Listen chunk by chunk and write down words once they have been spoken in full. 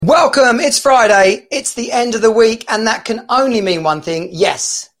Welcome, it's Friday, it's the end of the week, and that can only mean one thing.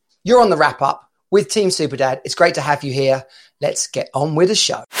 Yes, you're on the wrap-up with Team Superdad. It's great to have you here. Let's get on with the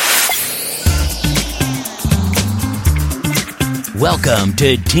show. Welcome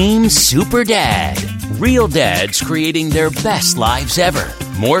to Team Superdad. Real dads creating their best lives ever.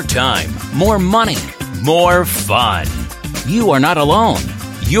 More time, more money, more fun. You are not alone.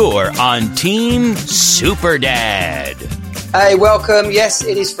 You're on Team Superdad. Hey, welcome. Yes,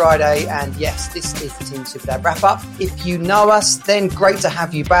 it is Friday, and yes, this is the Team Superdad wrap-up. If you know us, then great to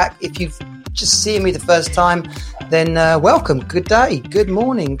have you back. If you've just seen me the first time, then welcome. Good day, good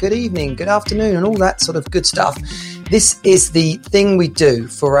morning, good evening, good afternoon, and all that sort of good stuff. This is the thing we do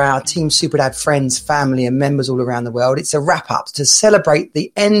for our Team Superdad friends, family, and members all around the world. It's a wrap-up to celebrate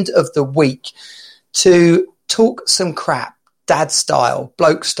the end of the week, to talk some crap, dad style,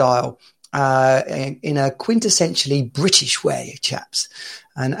 bloke style, in a quintessentially British way, chaps.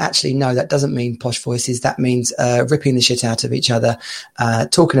 And actually, no, that doesn't mean posh voices. That means ripping the shit out of each other,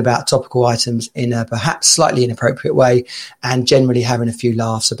 talking about topical items in a perhaps slightly inappropriate way, and generally having a few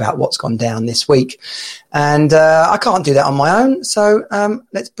laughs about what's gone down this week. And I can't do that on my own, so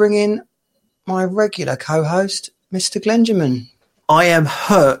let's bring in my regular co-host, Mr. Glenjamin. I am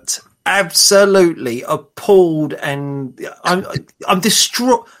hurt, absolutely appalled, and I'm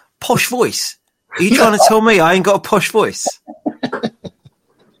distraught. Posh voice? Are you trying to tell me I ain't got a posh voice?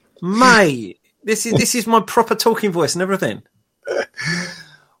 Mate, this is my proper talking voice and everything.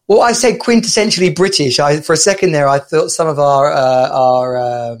 Well, I said quintessentially British. For a second there, I thought some of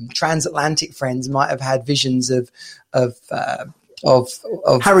our transatlantic friends might have had visions of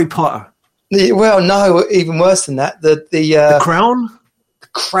Harry Potter. Well, no, even worse than that. The Crown.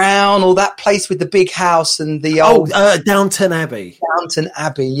 Crown, or that place with the big house and the old Downton Abbey. Downton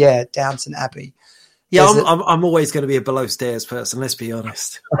Abbey, yeah, Downton Abbey. Yeah, I'm always going to be a below stairs person. Let's be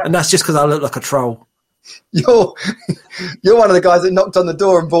honest, and that's just because I look like a troll. You're one of the guys that knocked on the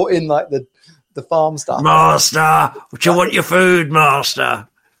door and brought in like the farm stuff. Master, do you want your food, Master?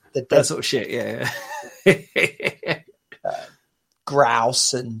 That sort of shit. Yeah.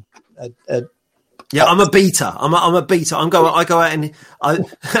 Grouse and. Yeah, I'm a beater. I'm a beater. I go out and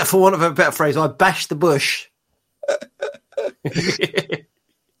for want of a better phrase, I bash the bush.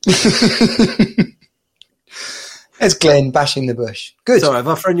 It's Glenn bashing the bush. Good. Sorry, have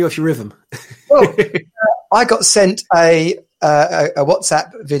I thrown you off your rhythm? Well, I got sent a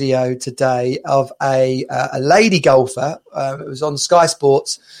WhatsApp video today of a lady golfer. It was on Sky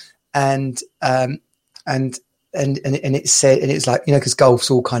Sports, and it said, and it's like, you know, because golf's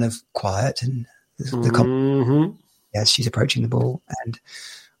all kind of quiet and. Yes, she's approaching the ball, and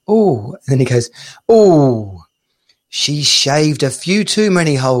then he goes, she shaved a few too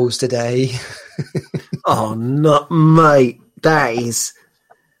many holes today. Oh no, mate, that is.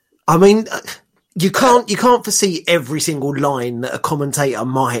 I mean, you can't foresee every single line that a commentator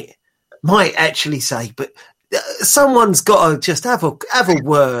might actually say, but someone's got to just have a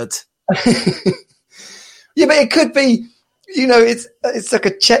word. Yeah, but it could be. You know, it's like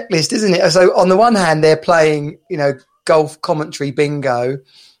a checklist, isn't it? So on the one hand, they're playing, you know, golf commentary bingo.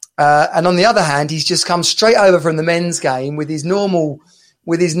 And on the other hand, he's just come straight over from the men's game with his normal,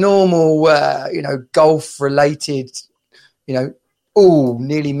 you know, golf related, you know,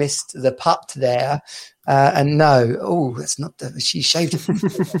 nearly missed the putt there. And no, that's not she shaved it.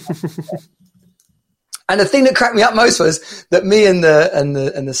 And the thing that cracked me up most was that me and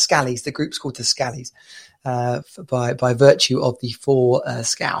the Scallies, the group's called the Scallies, by virtue of the 4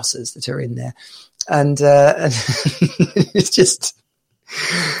 Scousers that are in there, and it's just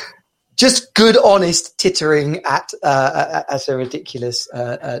good, honest tittering at a ridiculous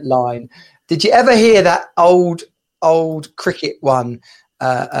line. Did you ever hear that old cricket one?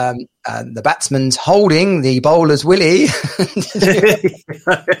 The batsman's holding the bowler's willy.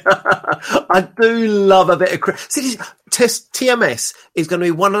 I do love a bit of cricket. See, TMS is going to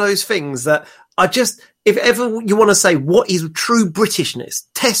be one of those things that I just. If ever you want to say what is true Britishness,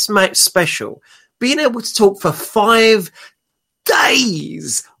 Test Match Special, being able to talk for 5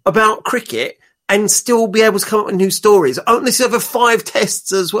 days about cricket and still be able to come up with new stories. Oh, this is over 5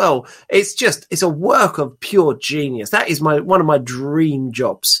 tests as well. It's a work of pure genius. That is one of my dream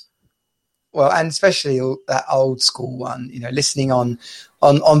jobs. Well, and especially that old school one, you know, listening on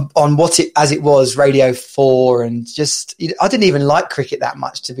what it as it was, Radio 4, and just, you know, I didn't even like cricket that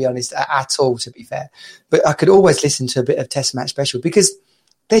much, to be honest, at all, to be fair. But I could always listen to a bit of Test Match Special because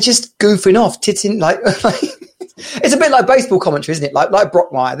they're just goofing off, titting like it's a bit like baseball commentary, isn't it? Like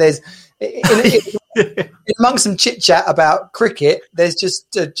Brockmire. There's amongst some chit chat about cricket, there's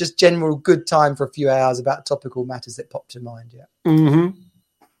just general good time for a few hours about topical matters that pop to mind. Yeah. Mm-hmm.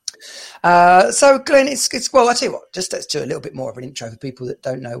 So, Glenn, it's well, I tell you what, just let's do a little bit more of an intro for people that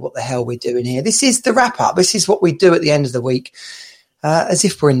don't know what the hell we're doing here. This is the wrap up. This is what we do at the end of the week, as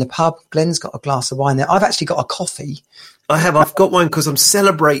if we're in the pub. Glenn's got a glass of wine there. I've actually got a coffee. I've got one because I'm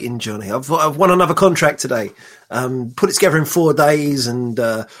celebrating, Johnny. I've won another contract today. Put it together in 4 days, and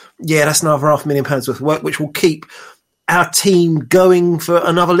that's another £500,000 worth of work, which will keep our team going for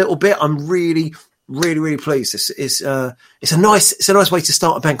another little bit. I'm really, really, really pleased. It's a nice way to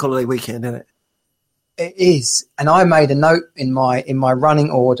start a bank holiday weekend, isn't it? It is, and I made a note in my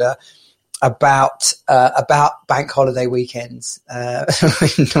running order about bank holiday weekends.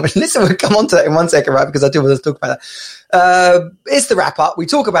 Listen, we'll come on to that in 1 second, right? Because I do want to talk about that. It's the wrap up. We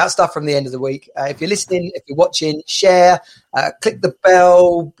talk about stuff from the end of the week. If you're listening, if you're watching, share, click the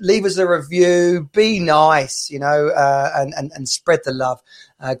bell, leave us a review, be nice, and spread the love.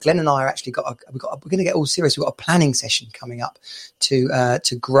 Glenn and I are actually we're going to get all serious. We've got a planning session coming up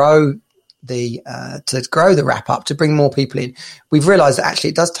to grow the wrap up, to bring more people in. We've realized that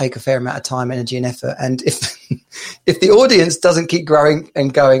actually it does take a fair amount of time, energy and effort, and if the audience doesn't keep growing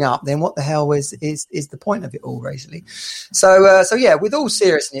and going up, then what the hell is the point of it all, basically? So yeah, with all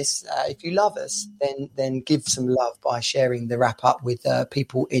seriousness, if you love us, then give some love by sharing the wrap up with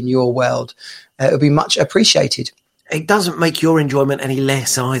people in your world. It would be much appreciated. It doesn't make your enjoyment any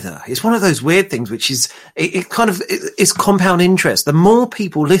less either. It's one of those weird things, which is it's compound interest. The more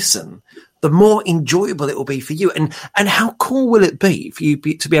people listen, the more enjoyable it will be for you. And how cool will it be for you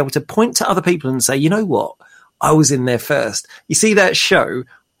to be able to point to other people and say, you know what? I was in there first. You see that show?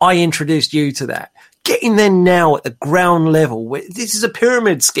 I introduced you to that. Get in there now at the ground level. This is a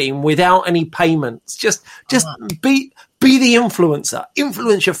pyramid scheme without any payments. Just be the influencer.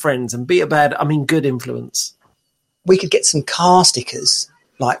 Influence your friends and be good influence. We could get some car stickers.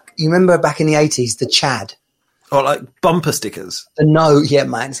 Like, you remember back in the 80s, the Chad? Or like bumper stickers. Yeah,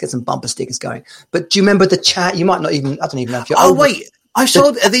 man. Let's get some bumper stickers going. But do you remember the Chad? You might not even, I don't even know if you're... Oh, wait. I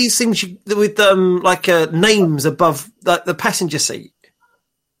saw these things with names above the passenger seat.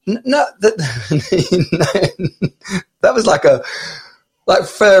 No, that was like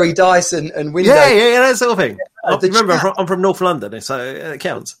furry dice and window. Yeah, that sort of thing. Remember, I'm from North London, so it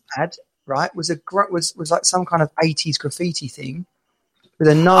counts. Chad, right, was like some kind of 80s graffiti thing with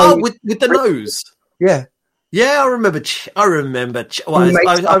a nose. Oh, with the nose. Yeah. Yeah, I remember. Well,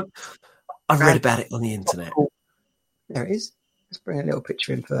 I read about it on the internet. There it is. Let's bring a little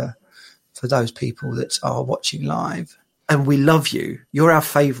picture in for those people that are watching live. And we love you. You're our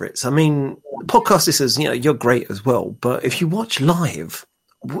favourites. I mean, podcast listeners, you're great as well. But if you watch live,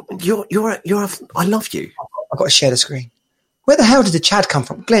 I love you. I've got to share the screen. Where the hell did the Chad come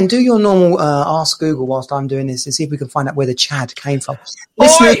from? Glenn, do your normal ask Google whilst I'm doing this and see if we can find out where the Chad came from.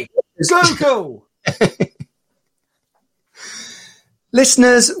 Oi, Google!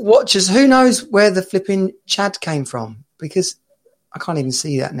 Listeners, watchers, who knows where the flipping Chad came from? Because I can't even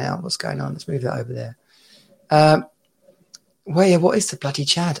see that now. What's going on? Let's move that over there. What is the bloody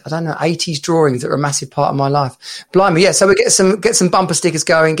Chad? I don't know. 80s drawings that are a massive part of my life. Blimey, yeah. So we get some bumper stickers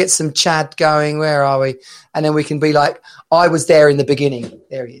going, get some Chad going. Where are we? And then we can be like, I was there in the beginning.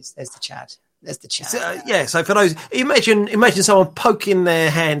 There he is. There's the Chad. There's the Chad. So for those, imagine someone poking their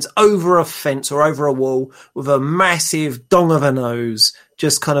hands over a fence or over a wall with a massive dong of a nose,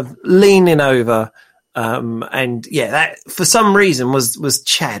 just kind of leaning over. That for some reason was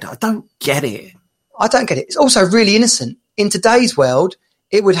Chad. I don't get it. It's also really innocent. In today's world,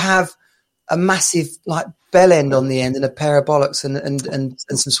 it would have a massive bell end on the end and a pair of bollocks and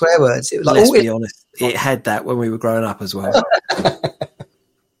some swear words. Let's be honest, it had that when we were growing up as well.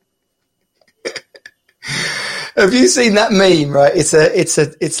 Have you seen that meme? Right,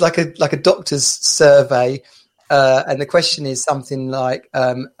 it's like a doctor's survey, and the question is something like,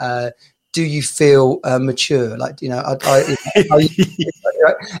 "Do you feel mature?"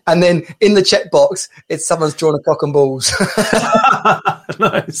 And then in the checkbox, it's someone's drawn a cock and balls.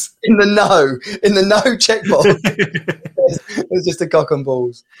 Nice. In the no checkbox, it's just a cock and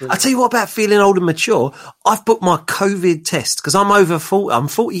balls. I tell you what about feeling old and mature. I've booked my COVID test because I'm over 40. I'm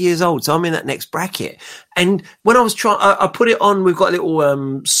 40 years old, so I'm in that next bracket. And when I was I put it on. We've got a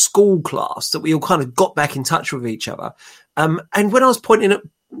little school class that we all kind of got back in touch with each other. And when I was pointing at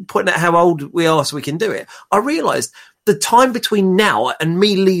how old we are so we can do it, I realised the time between now and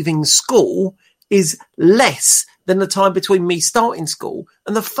me leaving school is less than the time between me starting school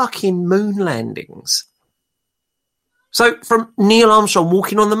and the fucking moon landings. So from Neil Armstrong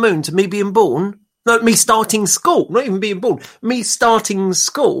walking on the moon to me being born, me starting school, not even being born, me starting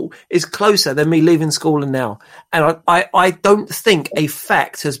school is closer than me leaving school and now. And I don't think a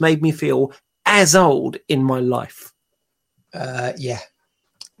fact has made me feel as old in my life. Yeah.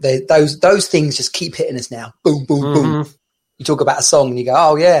 those things just keep hitting us now. Boom, boom, boom. You talk about a song and you go,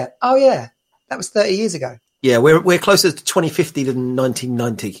 oh yeah, that was 30 years ago. Yeah, we're closer to 2050 than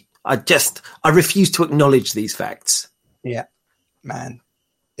 1990. I refuse to acknowledge these facts. Yeah, man.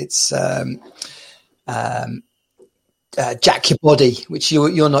 It's Jack Your Body, which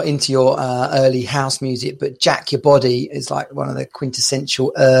you're not into your early house music, but Jack Your Body is like one of the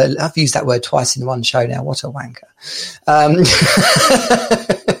quintessential. I've used that word twice in one show now. What a wanker!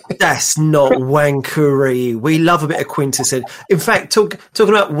 That's not wankery. We love a bit of quintessential. In fact, talking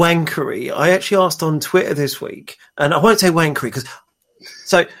about wankery, I actually asked on Twitter this week, and I won't say wankery because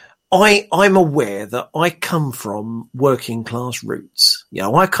I'm aware that I come from working class roots. You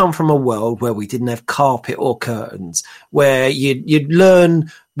know, I come from a world where we didn't have carpet or curtains, where you'd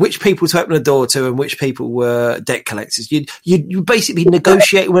learn which people to open the door to and which people were debt collectors. You'd basically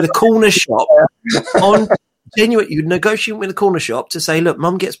negotiate with a corner shop on genuine. You'd negotiate with a corner shop to say, look,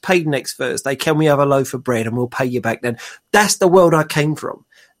 mum gets paid next Thursday. Can we have a loaf of bread and we'll pay you back then? That's the world I came from.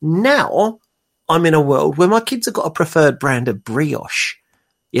 Now I'm in a world where my kids have got a preferred brand of brioche.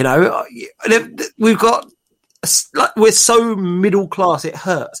 You know, we're so middle class, it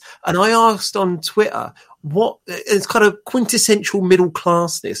hurts. And I asked on Twitter, what it's kind of quintessential middle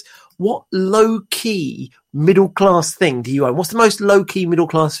classness. What low key middle class thing do you own? What's the most low key middle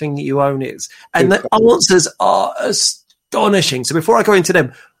class thing that you own is? And the answers are astonishing. So before I go into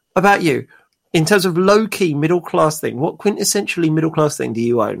them, about you, in terms of low key middle class thing, what quintessentially middle class thing do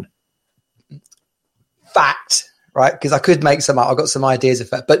you own? Fact. Right, because I could make some up. I've got some ideas of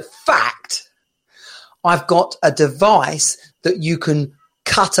that. But fact, I've got a device that you can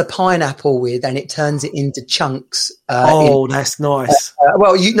cut a pineapple with and it turns it into chunks. That's nice.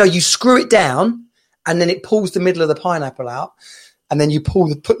 You screw it down and then it pulls the middle of the pineapple out and then you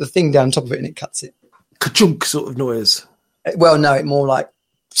put the thing down on top of it and it cuts it. Ka-chunk sort of noise. Well, no, it more like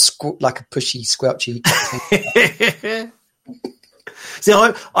a pushy, squelchy.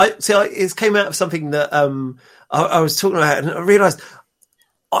 It came out of something that I was talking about, and I realised,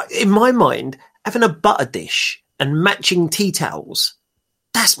 in my mind, having a butter dish and matching tea towels,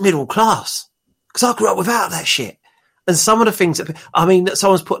 that's middle class. Because I grew up without that shit. And some of the things that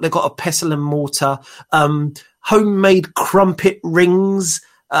they've got a pestle and mortar, homemade crumpet rings,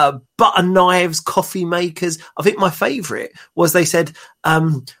 butter knives, coffee makers. I think my favourite was they said,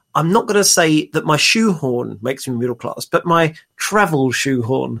 I'm not going to say that my shoehorn makes me middle class, but my travel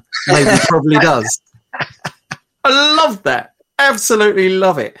shoehorn maybe probably does. I love that. Absolutely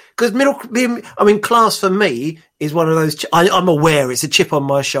love it. Because class for me is one of those. I'm aware it's a chip on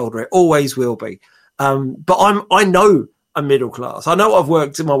my shoulder. It always will be. But I know I'm middle class. I know I've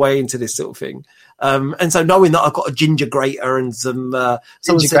worked my way into this sort of thing. And so knowing that I've got a ginger grater and some,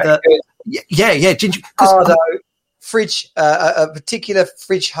 someone said that. Yeah, ginger. Fridge, a particular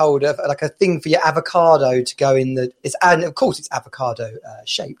fridge holder, like a thing for your avocado to go in and of course it's avocado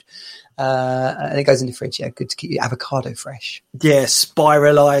shaped. And it goes in the fridge. Yeah, good to keep your avocado fresh. Yeah,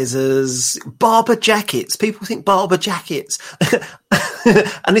 spiralizers, Barber jackets. People think Barber jackets.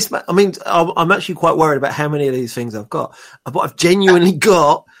 And I'm actually quite worried about how many of these things I've got. But I've genuinely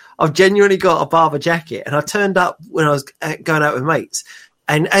got a Barber jacket. And I turned up when I was going out with mates.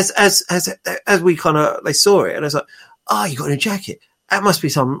 And as we they saw it, and I was like, "Oh, you got a new jacket? That must be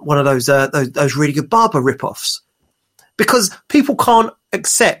one of those really good Barber rip-offs." Because people can't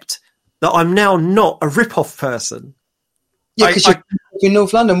accept that I'm now not a rip-off person. Yeah, because you're in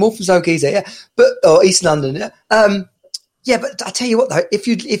North London, Walthamstow geezer, yeah, or East London, yeah. Yeah, but I tell you what though,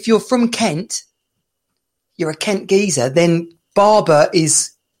 if you're from Kent, you're a Kent geezer, then Barber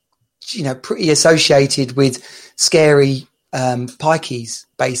is, pretty associated with scary pikeys,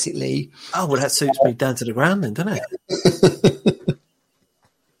 basically. Oh, well, that suits me down to the ground then, doesn't it?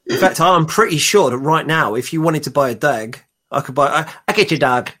 In fact, I'm pretty sure that right now, if you wanted to buy a dag, I could buy. I get your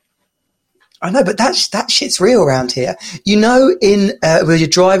dag. I know, but that shit's real around here. When you're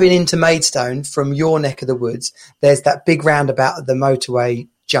driving into Maidstone from your neck of the woods, there's that big roundabout at the motorway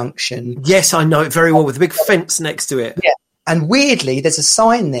junction. Yes, I know it very well, with a big fence next to it. Yeah, and weirdly, there's a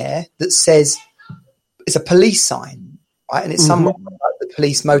sign there that says it's a police sign, right? And it's somewhat like the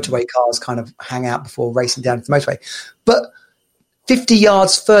police motorway cars kind of hang out before racing down to the motorway. But 50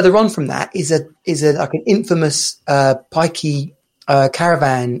 yards further on from that is like an infamous pikey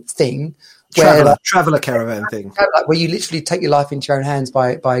caravan thing. Traveller caravan thing. Where you literally take your life into your own hands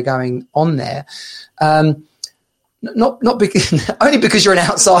by going on there. Not because, only because you're an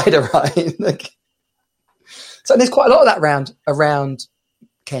outsider, right? So there's quite a lot of that around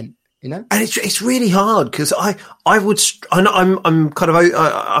Kent, And it's really hard because I feel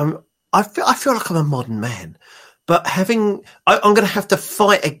like I'm a modern man, But I'm going to have to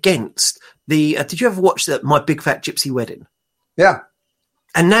fight against the. Did you ever watch My Big Fat Gypsy Wedding? Yeah.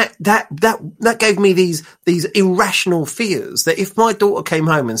 And that gave me these irrational fears that if my daughter came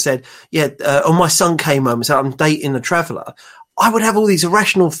home and said, or my son came home and said, I'm dating a traveller, I would have all these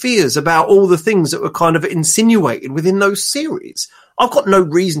irrational fears about all the things that were kind of insinuated within those series. I've got no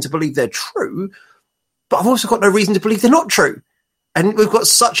reason to believe they're true, but I've also got no reason to believe they're not true. And we've got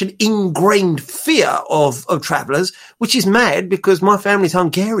such an ingrained fear of travellers, which is mad because my family's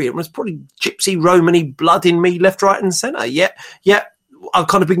Hungarian. There's probably gypsy, Romany blood in me left, right and centre. Yet I've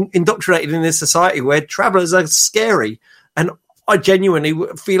kind of been indoctrinated in this society where travellers are scary, and I genuinely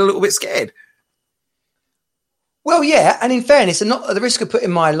feel a little bit scared. Well, yeah, and in fairness, and not at the risk of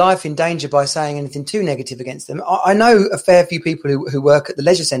putting my life in danger by saying anything too negative against them, I know a fair few people who work at the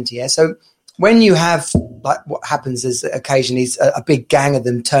leisure centre here. So when you have, like, what happens is occasionally a big gang of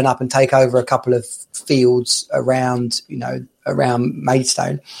them turn up and take over a couple of fields around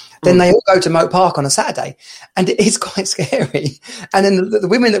Maidstone, then they all go to Moat Park on a Saturday, and it is quite scary. And then the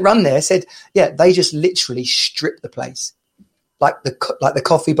women that run there said, they just literally strip the place, like the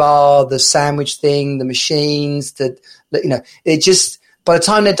coffee bar, the sandwich thing, the machines, it just, by the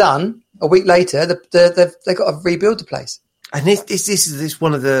time they're done, a week later, they've got to rebuild the place. And this is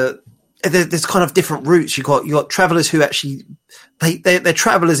one of there's kind of different routes. You got travellers who actually they're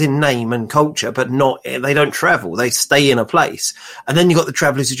travellers in name and culture, but they don't travel. They stay in a place. And then you got the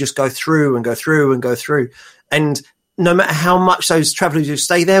travellers who just go through and go through and go through. And no matter how much those travellers who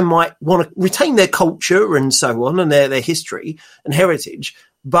stay there might want to retain their culture and so on, and their history and heritage,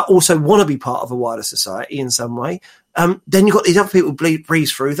 but also want to be part of a wider society in some way. Then you've got these other people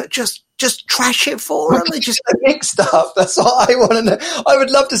breeze through that just trash it for them. They just nick stuff. That's what I want to know. I would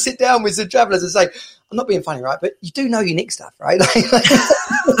love to sit down with some travellers and say, I'm not being funny, right? But you do know you nick stuff, right? Then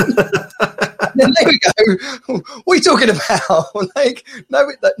there we go. What are you talking about?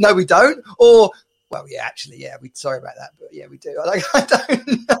 No, we don't. Or, well, yeah, actually, sorry about that, but yeah, we do. I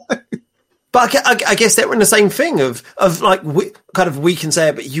don't know. But I guess they're in the same thing of like we can say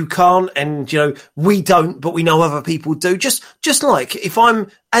it, but you can't, and we don't, but we know other people do. Just like if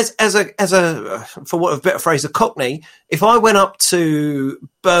I'm as a for what of a better phrase, a Cockney, if I went up to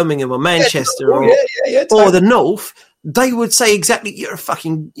Birmingham or Manchester or the North, they would say exactly, you're a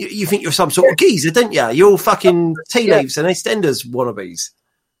fucking, you think you're some sort of geezer, don't you? You're all fucking tea leaves and EastEnders wannabes.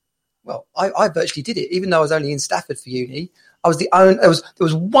 Well, I virtually did it, even though I was only in Stafford for uni. I was there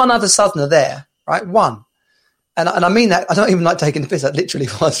was one other Southerner there, right? One. And I mean that, I don't even like taking the piss, that literally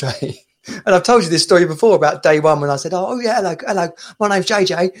was, right? And I've told you this story before about day one when I said, oh yeah, hello, my name's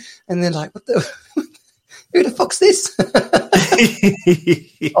JJ. And then like, who the fuck's this? Let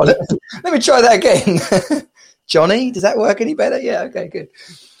me try that again. Johnny, does that work any better? Yeah, okay, good.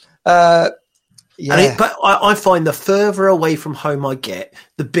 Yeah. But I find the further away from home I get,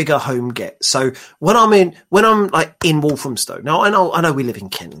 the bigger home gets. So when I'm like in Walthamstow, now I know we live in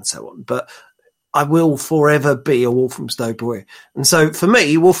Kent and so on, but I will forever be a Walthamstow boy. And so for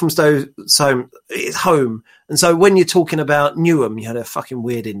me, Walthamstow is home. And so when you're talking about Newham, you had a fucking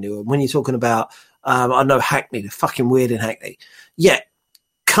weird in Newham. When you're talking about, I know Hackney, the fucking weird in Hackney. Yeah.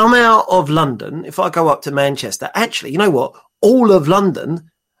 Come out of London. If I go up to Manchester, actually, you know what? All of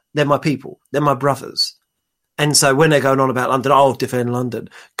London, they're my people. They're my brothers. And so when they're going on about London, I'll defend London.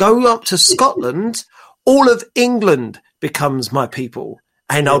 Go up to Scotland, all of England becomes my people,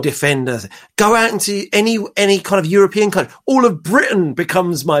 and I'll defend us. Go out into any kind of European country, all of Britain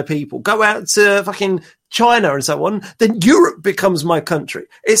becomes my people. Go out to fucking China and so on, then Europe becomes my country.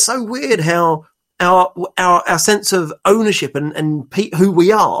 It's so weird how our sense of ownership and who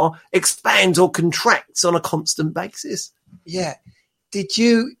we are expands or contracts on a constant basis. Yeah. Did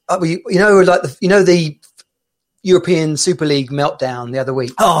you, the European Super League meltdown the other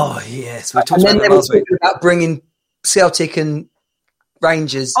week? Oh, yes. We talked about that last week. About bringing Celtic and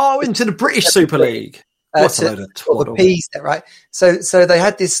Rangers. Oh, into the British Super League. What a load of twaddle. The peas there, right? So they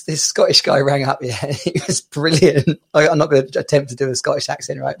had this Scottish guy rang up. Yeah, he was brilliant. I'm not going to attempt to do a Scottish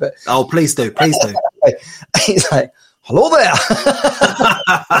accent, right? But please do. He's like, hello there.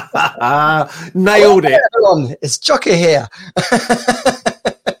 Nailed it. Everyone. It's Jockey here.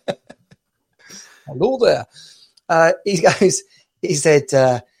 Hello there. He said,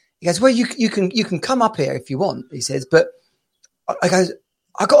 well, you can come up here if you want, he says, but I got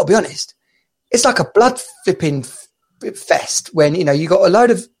to be honest, it's like a blood flipping fest when, you got a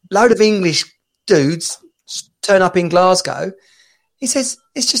load of English dudes turn up in Glasgow. He says,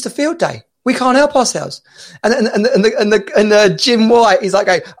 it's just a field day. We can't help ourselves. And Jim White is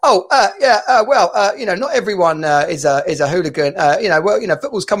like, not everyone is a hooligan.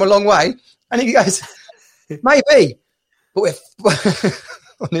 Football's come a long way. And he goes, maybe, but we're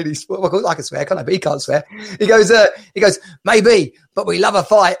I can swear, can't I? But he can't swear. He goes, maybe, but we love a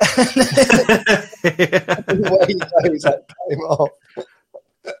fight.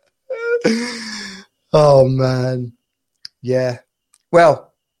 Oh man, yeah.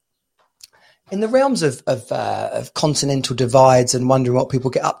 Well, in the realms of continental divides and wondering what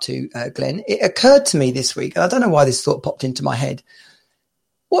people get up to, Glenn, it occurred to me this week, and I don't know why this thought popped into my head.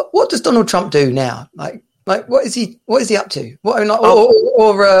 What does Donald Trump do now? Like what is he up to?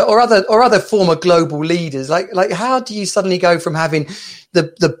 Or other former global leaders? Like how do you suddenly go from having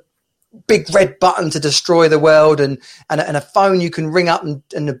the big red button to destroy the world and a phone you can ring up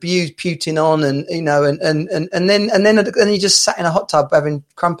and abuse Putin on, and and then you just sat in a hot tub having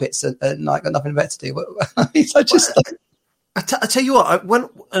crumpets and got nothing better to do. I tell you what, when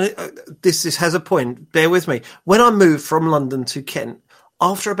this has a point, bear with me. When I moved from London to Kent,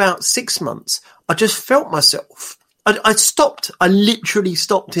 after about 6 months, I just felt myself. I literally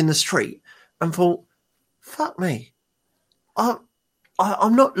stopped in the street and thought, fuck me. I'm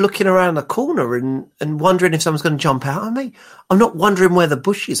not looking around the corner and wondering if someone's going to jump out at me. I'm not wondering where the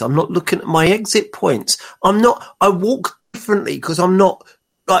bush is. I'm not looking at my exit points. I walk differently because I'm not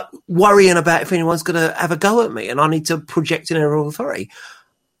like worrying about if anyone's going to have a go at me and I need to project an area of authority.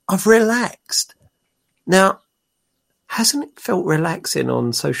 I've relaxed. Now, hasn't it felt relaxing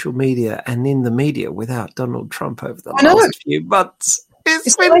on social media and in the media without Donald Trump over the last few months?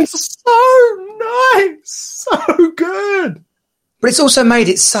 It's been nice. So nice. So good. But it's also made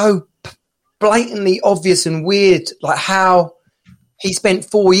it so blatantly obvious and weird, like how he spent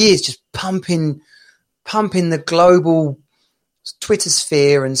 4 years just pumping the global Twitter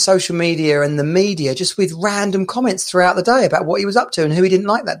sphere and social media and the media just with random comments throughout the day about what he was up to and who he didn't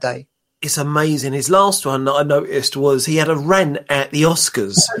like that day. It's amazing. His last one that I noticed was he had a rant at the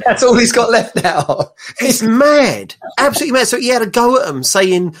Oscars. That's all he's got left now. It's mad. Absolutely mad. So he had a go at them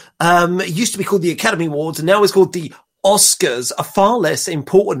saying it used to be called the Academy Awards and now it's called the Oscars, a far less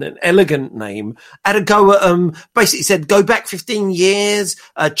important and elegant name. Had a go at basically said, go back 15 years,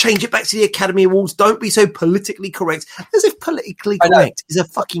 change it back to the Academy Awards. Don't be so politically correct. As if politically correct is a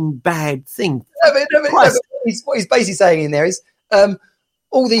fucking bad thing. No, what he's basically saying in there is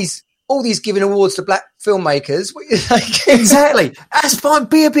all these giving awards to black filmmakers. Exactly. That's fine.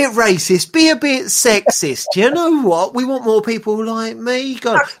 Be a bit racist. Be a bit sexist. You know what? We want more people like me.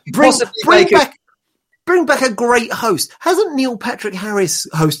 Bring back a great host. Hasn't Neil Patrick Harris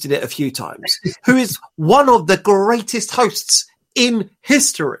hosted it a few times? Who is one of the greatest hosts in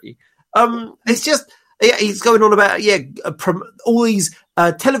history? It's just he's going on about all these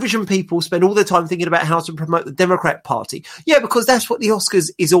television people spend all their time thinking about how to promote the Democrat Party. Yeah, because that's what the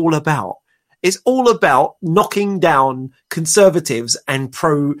Oscars is all about. It's all about knocking down conservatives and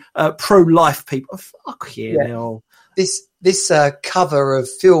pro-life people. Oh, fuck you now. This cover of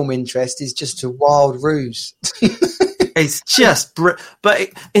Film Interest is just a wild ruse. It's just, but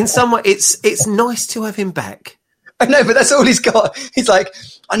in some way, it's nice to have him back. I know, but that's all he's got. He's like,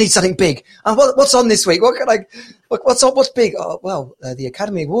 I need something big. And what's on this week? What's on? What's big? Oh, well, the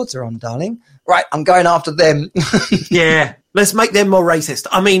Academy Awards are on, darling. Right, I'm going after them. Yeah, let's make them more racist.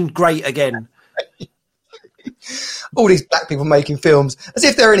 I mean, great again. All these black people making films as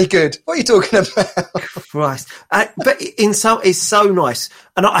if they're any good. What are you talking about? Christ. But it's so nice.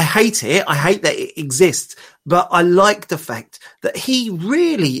 And I hate it. I hate that it exists. But I like the fact that he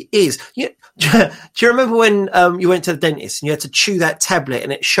really is. Do you remember when you went to the dentist and you had to chew that tablet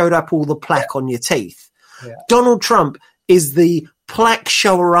and it showed up all the plaque on your teeth? Yeah. Donald Trump is the plaque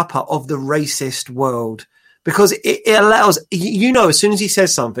shower-upper of the racist world because it allows, as soon as he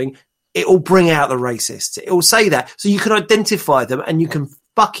says something, it will bring out the racists. It will say that. So you can identify them and you can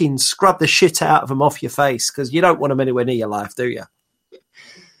fucking scrub the shit out of them off your face because you don't want them anywhere near your life, do you?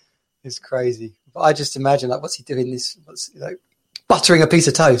 It's crazy. But I just imagine, what's he doing? Buttering a piece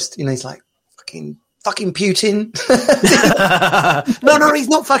of toast. He's like, fucking Putin. No, he's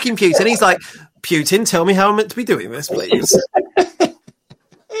not fucking Putin. He's like, Putin, tell me how I'm meant to be doing this, please.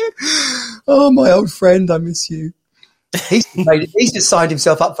 Oh, my old friend, I miss you. He's just signed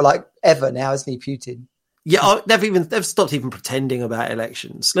himself up for ever now, isn't he, Putin? Yeah, they've stopped even pretending about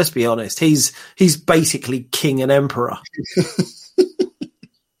elections. Let's be honest. He's basically king and emperor.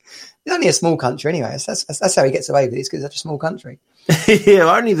 He's only a small country anyway. That's how he gets away with it. It's because it's such a small country.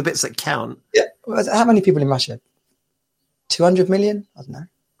 Yeah, only the bits that count. Yeah. How many people in Russia? 200 million? I don't know.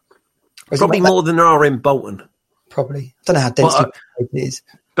 Probably more than there are in Bolton. Probably. I don't know how densely it is.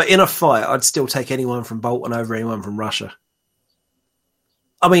 But in a fight, I'd still take anyone from Bolton over anyone from Russia.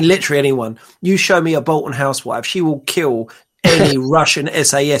 I mean, literally anyone. You show me a Bolton housewife, she will kill any Russian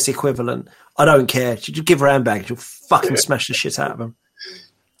SAS equivalent. I don't care. She just give her handbag. She'll fucking smash the shit out of them.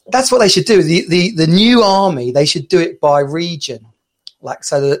 That's what they should do. The new army, they should do it by region. Like,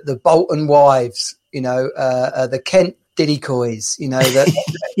 so the Bolton wives, the Kent Diddycoys,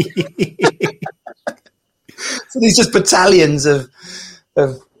 so these just battalions of.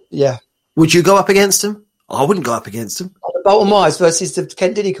 Would you go up against them? I wouldn't go up against them. The Bolton wives versus the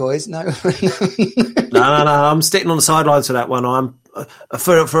Kent Diddycoys? No. No. I'm sitting on the sidelines for that one. I'm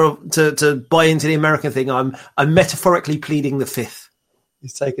to buy into the American thing. I'm metaphorically pleading the fifth.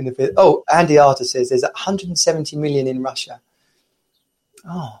 He's taking the fifth. Oh, Andy Arter says there's 170 million in Russia.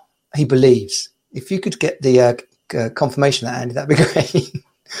 Oh, he believes. If you could get the confirmation of that, Andy, that'd be great.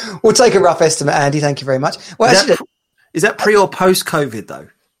 We'll take a rough estimate, Andy. Thank you very much. Well, is that pre or post COVID though?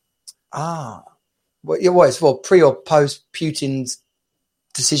 Well, pre or post Putin's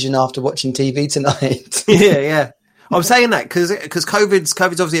decision after watching TV tonight. Yeah. I'm saying that because COVID's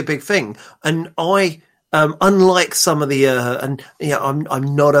obviously a big thing, and I. Unlike some of the, I'm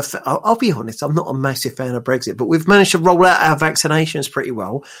not I'll be honest, I'm not a massive fan of Brexit, but we've managed to roll out our vaccinations pretty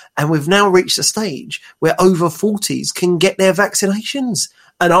well. And we've now reached a stage where over 40s can get their vaccinations.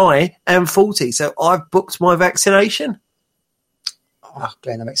 And I am 40, so I've booked my vaccination. Oh,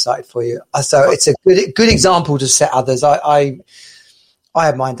 Glenn, I'm excited for you. So it's a good example to set others. I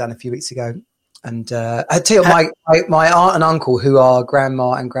had mine done a few weeks ago. And I tell you, my aunt and uncle, who are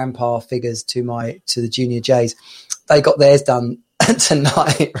grandma and grandpa figures to the junior J's, they got theirs done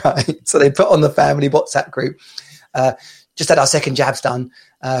tonight, right? So they put on the family WhatsApp group. Just had our second jabs done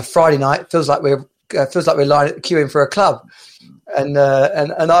Friday night. Feels like we're queuing for a club, and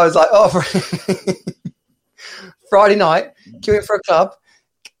I was like, Friday night queuing for a club,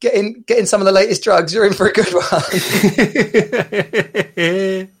 getting some of the latest drugs. You're in for a good one.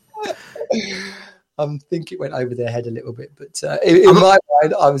 I think it went over their head a little bit, but in my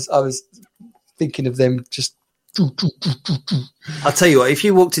mind, I was thinking of them just. I'll tell you what, if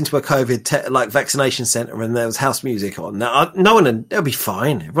you walked into a COVID vaccination centre and there was house music on, they'll be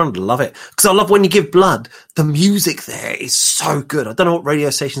fine. Everyone would love it. Because I love when you give blood, the music there is so good. I don't know what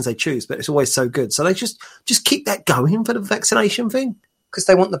radio stations they choose, but it's always so good. So they just keep that going for the vaccination thing. Because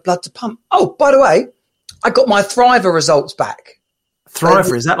they want the blood to pump. Oh, by the way, I got my Thriver results back.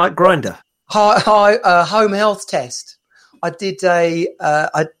 Thriver, is that like Grindr? Home health test. I did I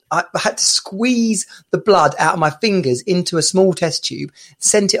had to squeeze the blood out of my fingers into a small test tube,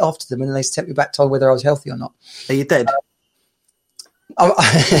 sent it off to them, and they sent me back, told whether I was healthy or not. Are you dead?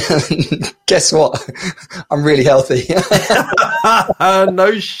 Guess what? I'm really healthy.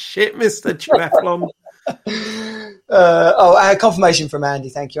 No shit, Mr. Triathlon. Confirmation from Andy.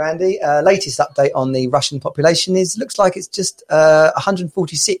 Thank you, Andy. Latest update on the Russian population looks like it's just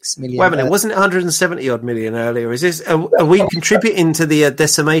 146 million. Wait a minute, wasn't it 170 odd million earlier? Is this? Are we contributing to the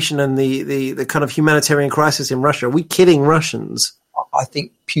decimation and the kind of humanitarian crisis in Russia? Are we kidding Russians? I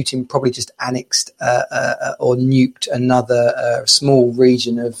think Putin probably just annexed or nuked another small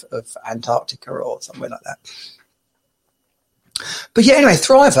region of Antarctica or somewhere like that. But yeah, anyway,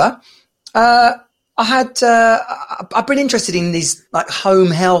 Thriver. I've been interested in these like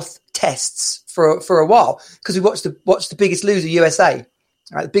home health tests for a while because we watched the Biggest Loser USA.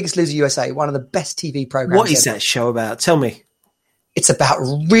 Right, The Biggest Loser USA, one of the best TV programs. What is that show about? Tell me. It's about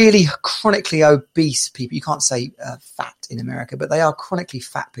really chronically obese people. You can't say fat in America, but they are chronically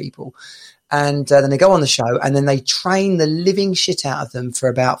fat people. And then they go on the show and then they train the living shit out of them for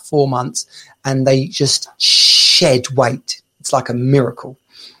about 4 months and they just shed weight. It's like a miracle.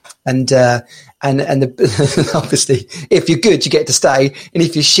 And obviously, if you're good, you get to stay, and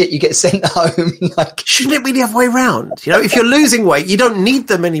if you're shit, you get sent home. Shouldn't it be the other way around? If you're losing weight, you don't need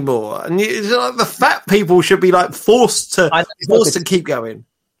them anymore, and the fat people should be forced to keep going.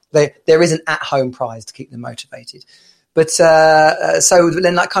 There is an at-home prize to keep them motivated, but so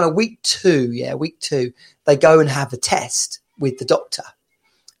then, kind of week two, they go and have a test with the doctor.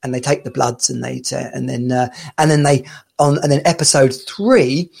 And they take the bloods, and then episode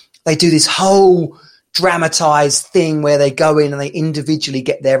 3, they do this whole dramatized thing where they go in and they individually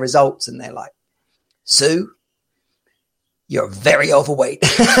get their results, and they're like, "Sue, you're very overweight."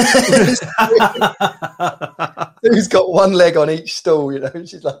 Who's got one leg on each stool?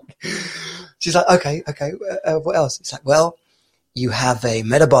 She's like, okay. What else? It's like, well, you have a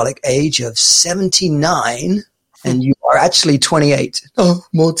metabolic age of 79. And you are actually 28. Oh,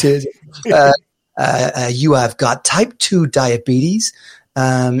 more tears. You have got type 2 diabetes,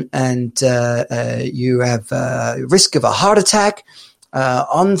 and you have risk of a heart attack,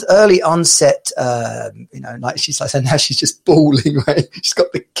 on early onset, like she's like, so now she's just bawling, right? She's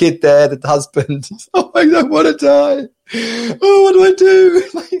got the kid there, the husband. Oh, I don't want to die. Oh, what do I do?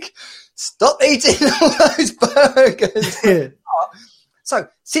 Like, stop eating all those burgers. So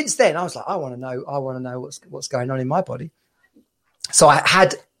since then, I was like, I want to know what's going on in my body. So I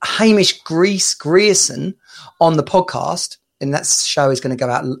had Hamish Grierson on the podcast, and that show is going to go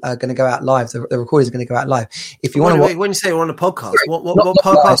out live. The recording is going to go out live. If you want to, when you say we're on a podcast, what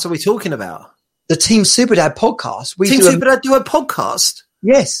podcast are we talking about? The Team Superdad podcast. Team Superdad do a podcast?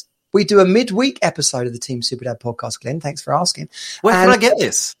 Yes, we do a midweek episode of the Team Superdad podcast. Glenn, thanks for asking. Where can I get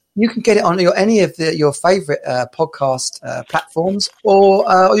this? You can get it on any of your favourite podcast platforms,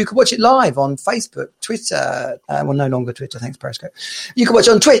 or you can watch it live on Facebook, Twitter. Well, no longer Twitter, thanks Periscope. You can watch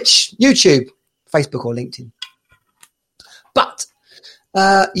it on Twitch, YouTube, Facebook, or LinkedIn. But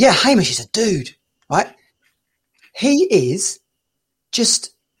Hamish is a dude, right? He is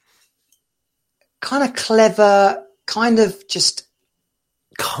just kind of clever, kind of clever.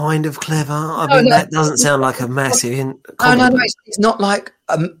 That doesn't sound like a massive. No. It's not like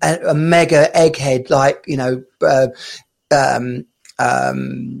a mega egghead, like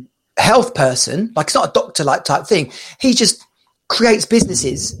health person. Like, it's not a doctor like type thing. He just creates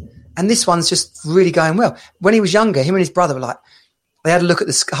businesses, and this one's just really going well. When he was younger, him and his brother were like, they had a look at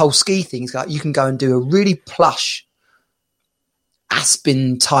the whole ski thing. He's like, you can go and do a really plush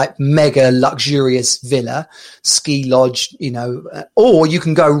Aspen type mega luxurious villa, ski lodge, or you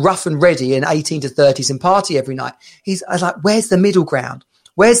can go rough and ready in 18 to 30s and party every night. I was like, where's the middle ground?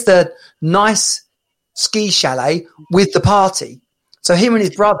 Where's the nice ski chalet with the party? So him and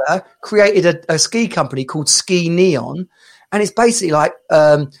his brother created a ski company called Ski Neon, and it's basically like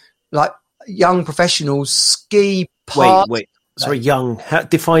young professionals ski party. Wait. Sorry, young.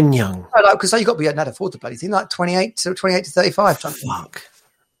 Define young. Because you've got to be able to afford the bloody thing, like 28 to 35. Fuck.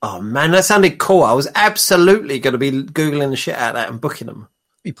 Oh, man, that sounded cool. I was absolutely going to be Googling the shit out of that and booking them.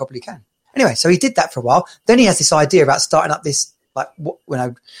 You probably can. Anyway, so he did that for a while. Then he has this idea about starting up this,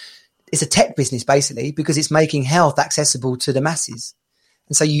 it's a tech business, basically, because it's making health accessible to the masses.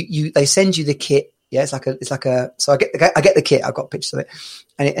 And so they send you the kit. Yeah, it's like a. So I get the kit. I've got pictures of it,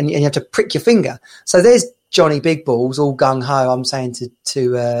 and you have to prick your finger. So there's Johnny Big Balls, all gung ho. I'm saying to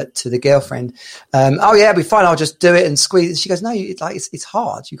the girlfriend, "Oh yeah, it'll be fine. I'll just do it and squeeze." And she goes, "No, it's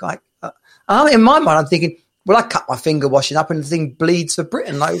hard. You like." In my mind, I'm thinking, "Well, I cut my finger washing up, and the thing bleeds for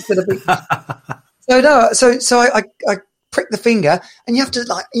Britain." Like, it's gonna be. So I prick the finger, and you have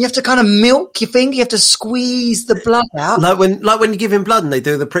to kind of milk your finger. You have to squeeze the blood out, like when you're giving blood, and they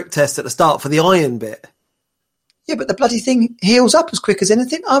do the prick test at the start for the iron bit. Yeah, but the bloody thing heals up as quick as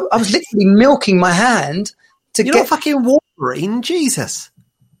anything. I was literally milking my hand to You're not fucking Wolverine, Jesus.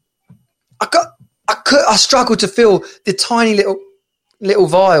 I struggled to fill the tiny little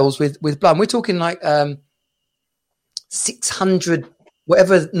vials with blood. And we're talking like 600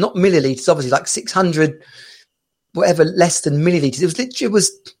 whatever, not milliliters, obviously, like 600 whatever less than milliliters. It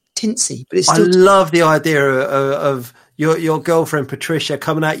was tinsy, but it's still. I love the idea of your girlfriend Patricia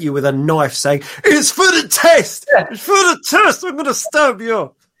coming at you with a knife, saying, "It's for the test. Yeah. It's for the test. I'm going to stab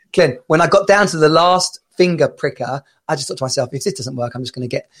you." Ken, when I got down to the last finger pricker, I just thought to myself, if this doesn't work, I'm just going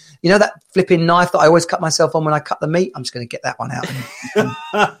to get, that flipping knife that I always cut myself on when I cut the meat. I'm just going to get that one out and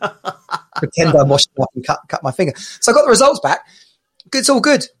pretend I'm washing it off and cut my finger. So I got the results back. It's all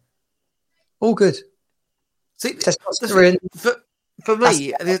good. All good. See, for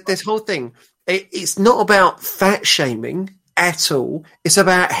me, this whole thing, it's not about fat shaming at all. It's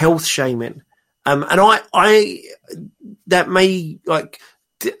about health shaming. And I that may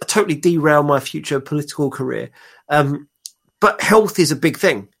totally derail my future political career. But health is a big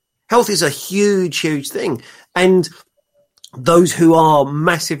thing. Health is a huge, huge thing. And those who are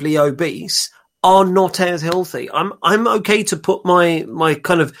massively obese are not as healthy. I'm okay to put my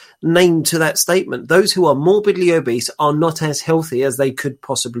kind of name to that statement. Those who are morbidly obese are not as healthy as they could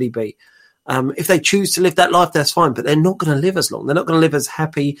possibly be. If they choose to live that life, that's fine, but they're not going to live as long. They're not going to live as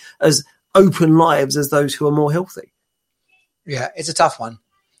happy, as open lives as those who are more healthy. Yeah, it's a tough one.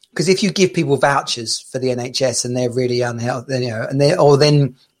 Because if you give people vouchers for the NHS and they're really unhealthy,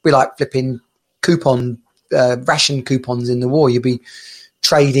 then be like flipping ration coupons in the war, you'd be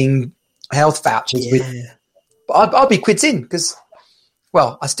trading health vouchers with. But I'd be quids in because,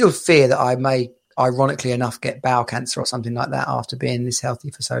 I still fear that I may, ironically enough, get bowel cancer or something like that after being this healthy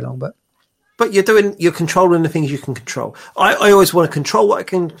for so long. But you're controlling the things you can control. I always want to control what I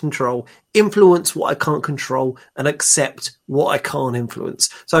can control, influence what I can't control, and accept what I can't influence.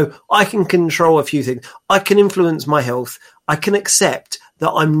 So I can control a few things. I can influence my health. I can accept that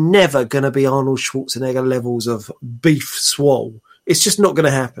I'm never going to be Arnold Schwarzenegger levels of beef swole. It's just not going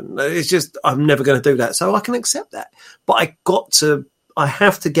to happen. It's just, I'm never going to do that. So I can accept that. But I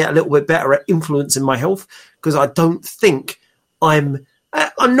have to get a little bit better at influencing my health, because I don't think I'm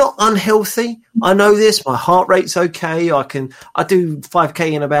not unhealthy. I know this. My heart rate's okay. I do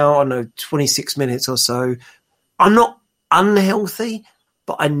 5K in about, 26 minutes or so. I'm not unhealthy,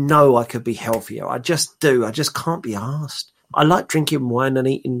 but I know I could be healthier. I just do. I just can't be arsed. I like drinking wine and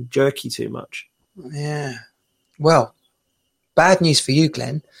eating jerky too much. Yeah. Well, bad news for you,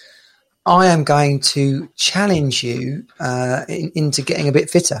 Glenn. I am going to challenge you into getting a bit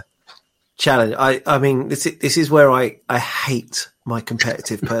fitter. Challenge. I mean, this is where I hate my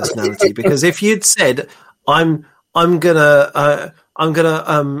competitive personality, because if you'd said I'm gonna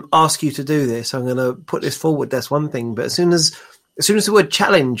ask you to do this, I'm gonna put this forward, that's one thing. But as soon as the word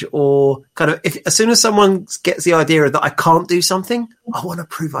challenge, or kind of as soon as someone gets the idea that I can't do something, I want to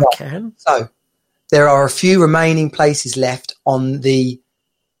prove I can. So there are a few remaining places left on the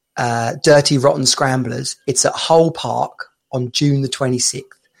Dirty Rotten Scramblers. It's at Hull Park on June the 26th.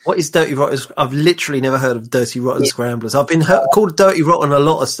 What is Dirty Rotten? I've literally never heard of Dirty Rotten Scramblers. I've been called Dirty Rotten a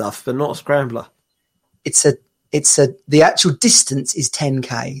lot of stuff, but not a scrambler. The actual distance is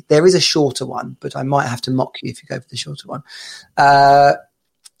 10K. There is a shorter one, but I might have to mock you if you go for the shorter one.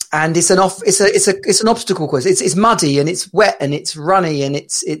 And it's an obstacle course. It's muddy and it's wet and it's runny and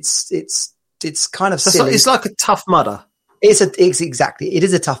it's kind of silly. It's like a Tough Mudder. It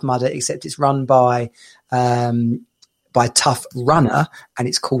is a Tough Mudder, except it's run by Tough Runner, and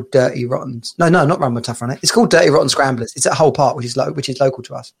it's called Dirty Rotten. No, not run by Tough Runner. It's called Dirty Rotten Scramblers. It's at Hull Park, which is local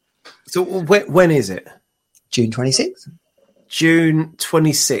to us. So when is it? June 26th. June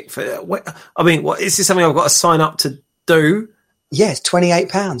 26th. I mean, is this something I've got to sign up to do? Yes,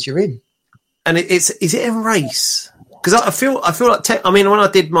 £28. You're in. And is it a race? Because I feel like when I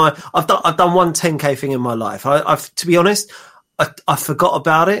did I've done one 10K thing in my life. I've to be honest, I forgot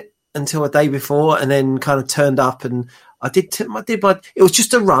about it until a day before, and then kind of turned up and I did it was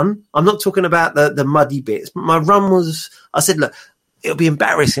just a run. I'm not talking about the muddy bits, but my run was, I said, look, it'll be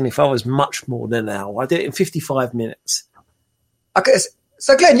embarrassing if I was much more than an hour. I did it in 55 minutes. Okay,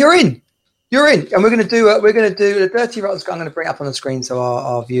 so Glenn, you're in, and we're going to do the Dirty Rotten. I'm going to bring it up on the screen so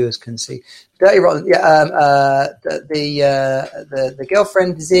our viewers can see. Dirty Rotten. Yeah, the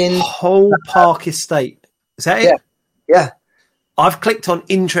girlfriend is in Hull Park Estate. Is that it? Yeah. I've clicked on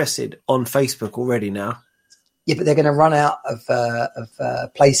interested on Facebook already now. Yeah, but they're going to run out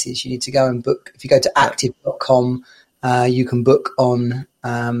of places. You need to go and book. If you go to active.com, you can book on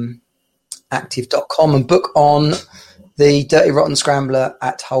active.com and book on the Dirty Rotten Scrambler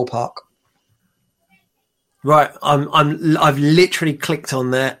at Hull Park. Right, I've literally clicked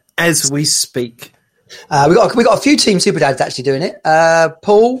on there as we speak. We got a few Team Super Dads actually doing it.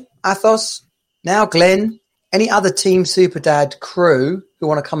 Paul, Athos, now Glenn. Any other Team Super Dad crew who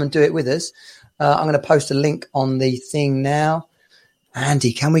want to come and do it with us? I'm going to post a link on the thing now.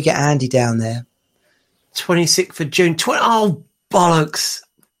 Andy, can we get Andy down there? 26th of June. Oh, bollocks.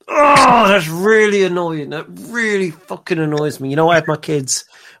 Oh, that's really annoying. That really fucking annoys me. You know, I have my kids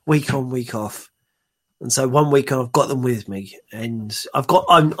week on, week off. And so one week I've got them with me, and I'm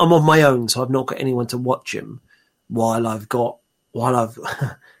on my own, so I've not got anyone to watch them while I'm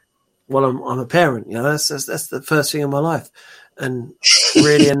a parent. You know, that's the first thing in my life. And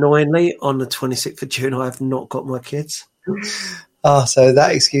really annoyingly, on the 26th of June, I have not got my kids. Oh, so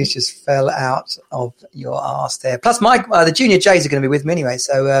that excuse just fell out of your arse there. Plus, the Junior Jays are going to be with me anyway.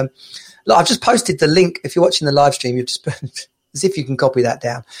 So, look, I've just posted the link. If you're watching the live stream, you've just as if you can copy that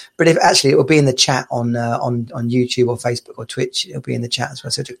down. But if actually, it will be in the chat on YouTube or Facebook or Twitch. It'll be in the chat as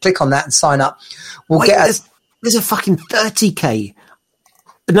well. So, click on that and sign up. There's a fucking 30K.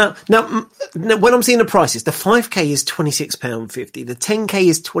 Now, when I'm seeing the prices, the 5K is £26.50, the 10K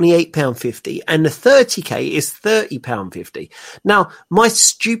is £28.50, and the 30K is £30.50. Now, my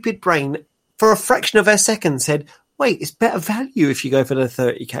stupid brain, for a fraction of a second, said, wait, it's better value if you go for the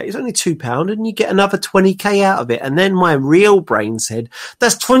 30K. It's only £2 and you get another 20K out of it. And then my real brain said,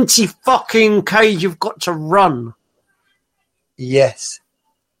 that's 20 fucking K you've got to run. Yes.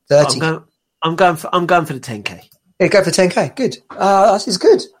 30. I'm going for the 10K. Yeah, go for 10K. Good. This is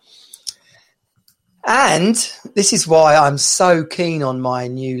good. And this is why I'm so keen on my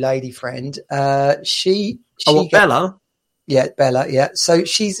new lady friend. Bella? Yeah, Bella. Yeah. So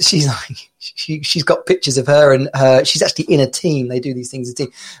she's like she's got pictures of her and she's actually in a team. They do these things as a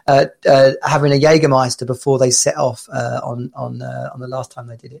team. Having a Jägermeister before they set off on the last time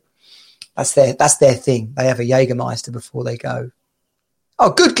they did it. That's their thing. They have a Jägermeister before they go. Oh,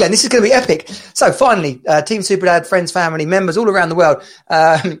 good, Glenn. This is going to be epic. So finally, Team Superdad, friends, family, members all around the world.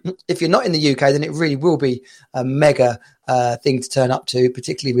 If you're not in the UK, then it really will be a mega thing to turn up to,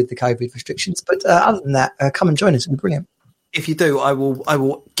 particularly with the COVID restrictions. But other than that, come and join us. It'll be brilliant. If you do, I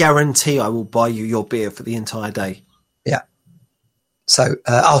will guarantee I will buy you your beer for the entire day. Yeah. So,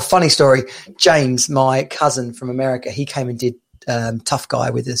 funny story. James, my cousin from America, he came and did Tough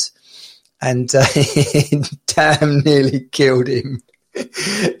Guy with us, and damn nearly killed him.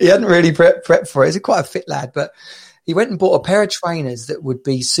 He hadn't really prepped for it. He's quite a fit lad, but he went and bought a pair of trainers that would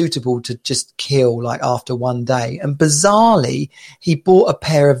be suitable to just kill like after one day. And bizarrely, he bought a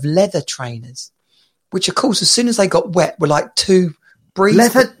pair of leather trainers, which of course, as soon as they got wet, were like too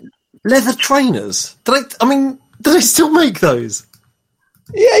breathable. Leather trainers? Do they still make those?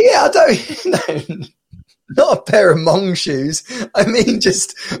 Yeah, I don't know. Not a pair of Mong shoes. I mean,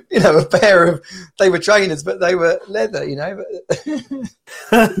 just, a pair of, they were trainers, but they were leather,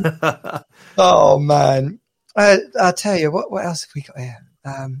 Oh, man. I'll tell you, what else have we got here?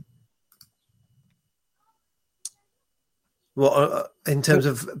 In terms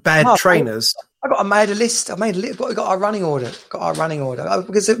of bad trainers? I made a list. We got our running order.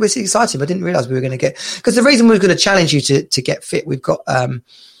 Because it was exciting. I didn't realise we were going to get, because the reason we were going to challenge you to get fit, we've got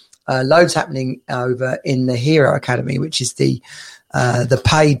loads happening over in the Hero Academy, which is the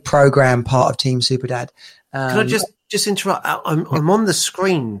paid program part of Team Superdad. Can I just interrupt? I'm on the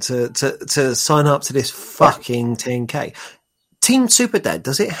screen to sign up to this fucking 10K. Team Superdad,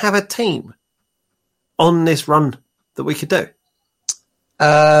 does it have a team on this run that we could do?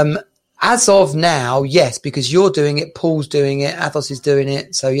 As of now, yes, because you're doing it, Paul's doing it, Athos is doing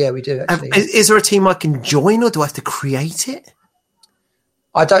it. So yeah, we do actually. Is there a team I can join, or do I have to create it?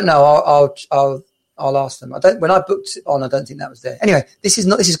 I don't know. I'll ask them. When I booked it on, I don't think that was there. Anyway, this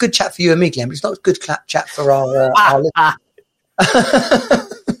is good chat for you and me, Glenn, but it's not good chat for our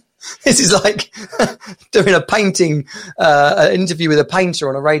This is like doing a painting, an interview with a painter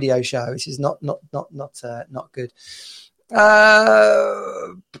on a radio show. This is not good.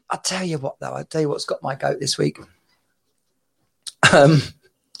 I'll tell you what, though. I'll tell you what's got my goat this week. We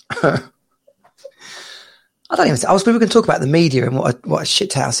were going to talk about the media and what a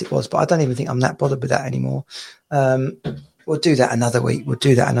shit house it was, but I don't even think I'm that bothered with that anymore. We'll do that another week.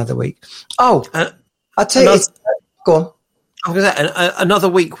 Oh, I'll tell you. Go on. I was going to say, another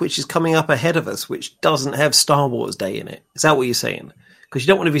week which is coming up ahead of us, which doesn't have Star Wars Day in it. Is that what you're saying? Because you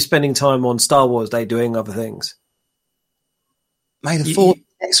don't want to be spending time on Star Wars Day doing other things. May the 4th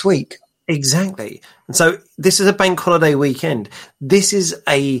next week. Exactly. And so this is a bank holiday weekend. This is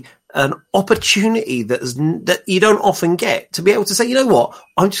an opportunity that you don't often get, to be able to say, you know what,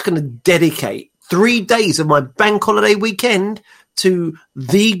 I'm just going to dedicate 3 days of my bank holiday weekend to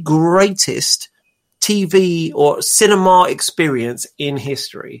the greatest TV or cinema experience in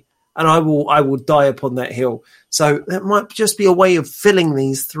history. And I will die upon that hill. So that might just be a way of filling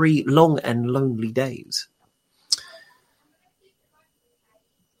these 3 long and lonely days.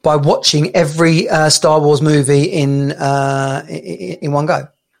 By watching every Star Wars movie in one go.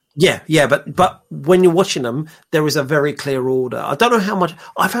 Yeah, but when you're watching them, there is a very clear order. I don't know how much.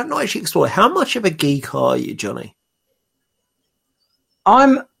 I've not actually explored. How much of a geek are you, Johnny?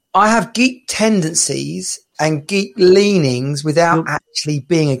 I have geek tendencies and geek leanings without actually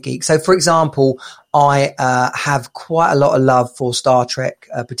being a geek. So, for example, I have quite a lot of love for Star Trek,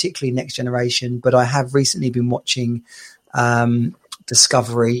 particularly Next Generation. But I have recently been watching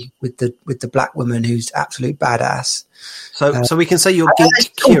Discovery with the black woman who's absolute badass. So we can say you're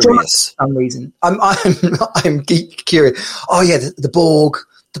geek curious. For some reason, I'm geek curious. Oh yeah, the Borg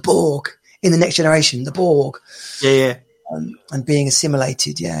in the Next Generation, the Borg. Yeah. And being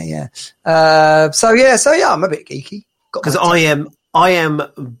assimilated. Yeah. So I'm a bit geeky because I am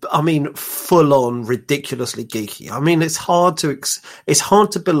full on ridiculously geeky. I mean, it's hard to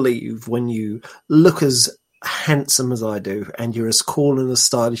believe when you look as handsome as I do, and you're as cool and as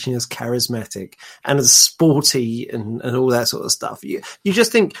stylish and as charismatic and as sporty and all that sort of stuff. You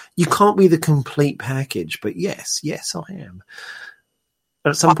just think you can't be the complete package, but yes, I am. But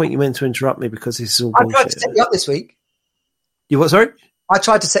at some point you meant to interrupt me because this is all bullshit. I tried to set you up this week. You what, sorry? I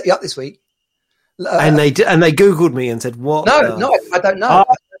tried to set you up this week. And they Googled me and said, what? No, I don't know.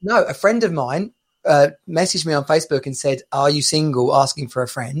 No, a friend of mine messaged me on Facebook and said, are you single, asking for a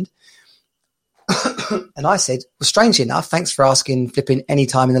friend? And I said, well, strangely enough, thanks for asking flipping any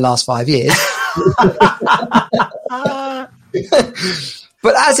time in the last 5 years.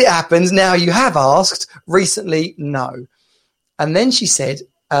 But as it happens, now you have asked recently, no. And then she said,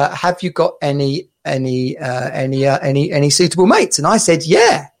 have you got any suitable mates? And I said,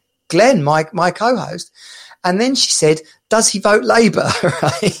 yeah, Glenn, my co-host. And then she said, does he vote Labour?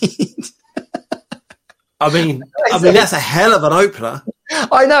 Right? I mean, that's a hell of an opener.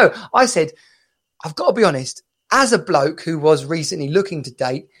 I know. I said, I've got to be honest, as a bloke who was recently looking to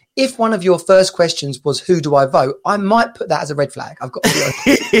date, if one of your first questions was, who do I vote? I might put that as a red flag. I've got to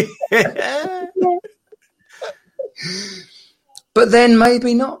be honest. But then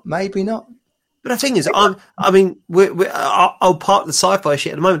maybe not. But the thing is, I'll park the sci-fi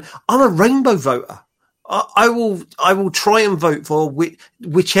shit at the moment. I'm a rainbow voter. I will try and vote for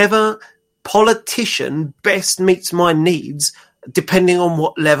whichever politician best meets my needs, depending on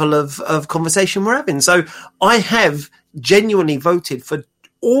what level of conversation we're having. So I have genuinely voted for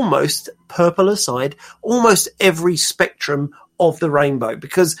almost, purple aside, almost every spectrum of the rainbow,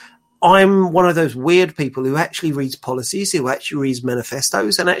 because I'm one of those weird people who actually reads policies, who actually reads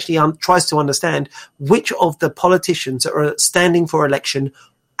manifestos, and actually tries to understand which of the politicians that are standing for election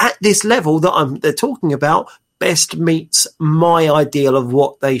at this level that they're talking about best meets my ideal of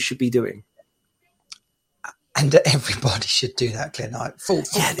what they should be doing. And everybody should do that, Glenn.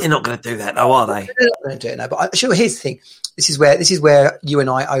 Yeah, they're not going to do that, though, are they? They're not going to do it, no. But sure, here's the thing. This is where you and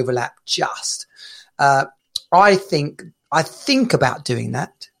I overlap. Just, I think about doing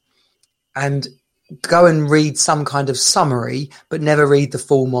that, and go and read some kind of summary, but never read the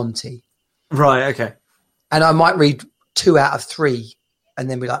full Monty. Right. Okay. And I might read 2 out of 3, and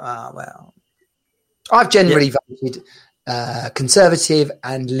then be like, well. I've generally voted Conservative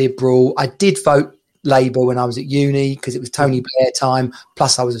and Liberal. I did vote Labour when I was at uni because it was Tony Blair time.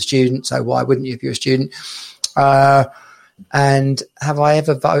 Plus, I was a student, so why wouldn't you if you're a student? And have I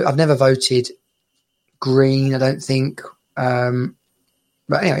ever voted? I've never voted Green, I don't think.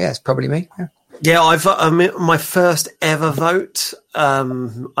 But anyway, it's probably me. Yeah, my first ever vote,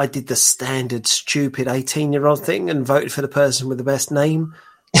 I did the standard stupid 18-year-old thing and voted for the person with the best name.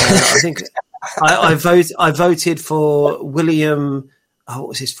 I think I voted for William. What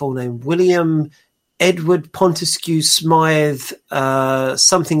was his full name? William Edward Pontesquieu Smythe,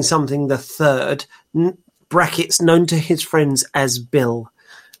 something the third. Brackets known to his friends as Bill.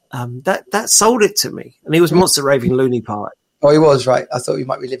 That sold it to me, and he was Monster Raving Looney Part. Oh, he was, right. I thought you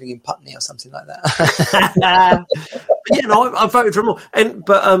might be living in Putney or something like that. I voted for him all.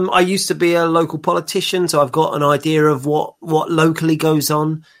 But I used to be a local politician, so I've got an idea of what locally goes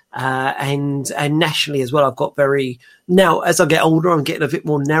on, and nationally as well. I've got now as I get older, I'm getting a bit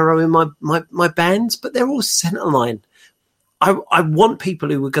more narrow in my bands, but they're all centre line. I want people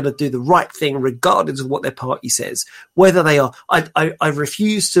who are going to do the right thing regardless of what their party says, whether they are. I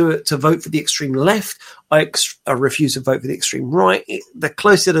refuse to vote for the extreme left. I refuse to vote for the extreme right. The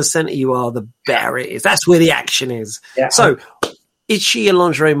closer to the centre you are, the better it is. That's where the action is. Yeah. So is she a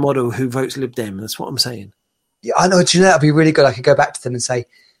lingerie model who votes Lib Dem? That's what I'm saying. Yeah, I know. Do you know, that'd be really good. I could go back to them and say,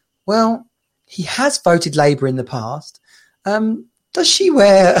 well, he has voted Labour in the past. Does she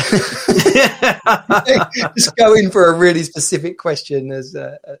wear? Just go in for a really specific question. As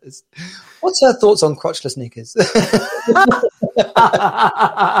what's her thoughts on crotchless knickers?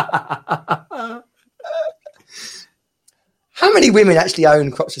 How many women actually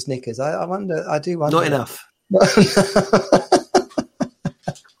own crotchless knickers? I wonder. I do wonder. Not enough.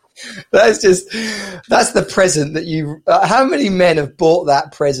 That's the present that you. How many men have bought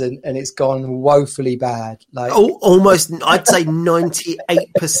that present and it's gone woefully bad? Like almost, I'd say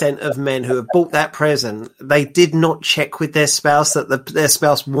 98% of men who have bought that present, they did not check with their spouse that their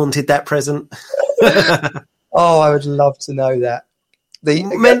spouse wanted that present. Oh, I would love to know that.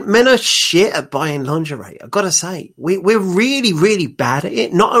 Men are shit at buying lingerie. I've got to say, we're really, really bad at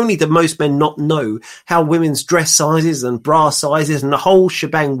it. Not only do most men not know how women's dress sizes and bra sizes and the whole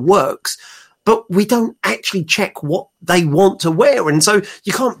shebang works, but we don't actually check what they want to wear. And so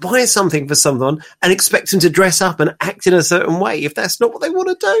you can't buy something for someone and expect them to dress up and act in a certain way if that's not what they want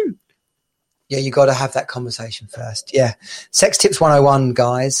to do. Yeah, you got to have that conversation first. Yeah. Sex Tips 101,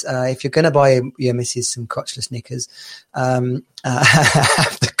 guys. If you're going to buy your missus some crotchless knickers, have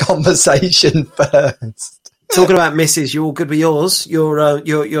the conversation first. Talking about missus, you all good with yours? Your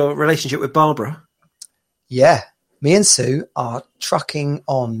relationship with Barbara? Yeah. Me and Sue are trucking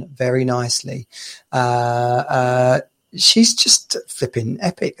on very nicely. She's just flipping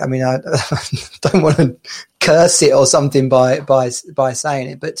epic. I mean, I don't want to curse it or something by saying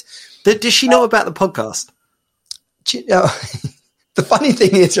it, but does she know about the podcast? The funny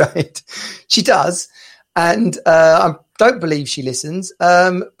thing is, right, she does, and I don't believe she listens.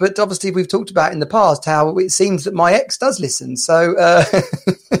 But obviously, we've talked about in the past how it seems that my ex does listen. So,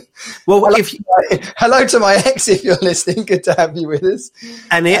 well, hello to my ex if you're listening. Good to have you with us.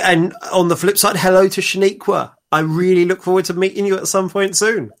 And on the flip side, hello to Shaniqua. I really look forward to meeting you at some point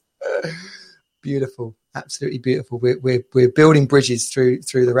soon. Beautiful, absolutely beautiful. We're building bridges through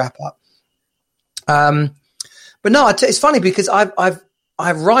the wrap up. But no, it's funny because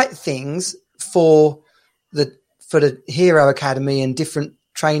I write things for the Hero Academy and different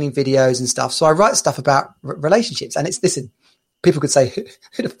training videos and stuff. So I write stuff about relationships, and listen. People could say, who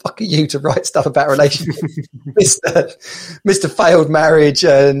the fuck are you to write stuff about relationships? Mr. Failed marriage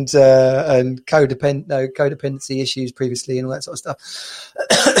and codependency issues previously and all that sort of stuff.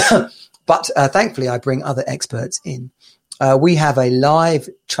 But thankfully, I bring other experts in. We have a live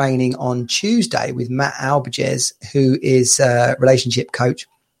training on Tuesday with Matt Alberges, who is a relationship coach.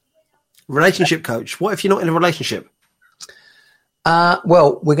 Relationship coach. What if you're not in a relationship?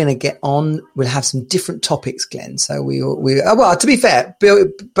 Well, we're going to get on. We'll have some different topics, Glenn. So well, to be fair,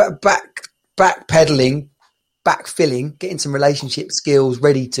 backpedaling, backfilling, getting some relationship skills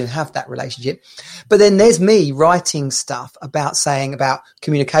ready to have that relationship. But then there's me writing stuff about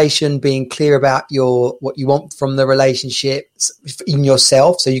communication, being clear about what you want from the relationship in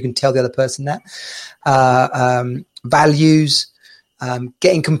yourself, so you can tell the other person that. Values.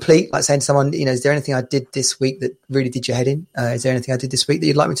 Getting complete, like saying to someone, is there anything I did this week that really did your head in? Is there anything I did this week that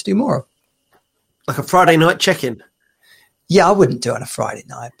you'd like me to do more of? Like a Friday night check-in? Yeah, I wouldn't do it on a Friday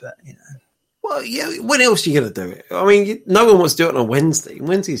night, but, Well, yeah, when else are you going to do it? I mean, no one wants to do it on a Wednesday.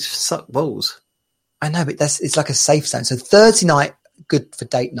 Wednesdays suck balls. I know, but it's like a safe zone. So Thursday night, good for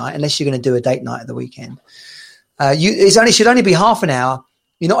date night, unless you're going to do a date night at the weekend. It should only be half an hour.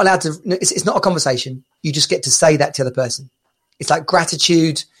 You're not allowed to, it's not a conversation. You just get to say that to the other person. It's like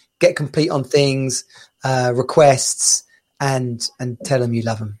gratitude, get complete on things, requests, and tell them you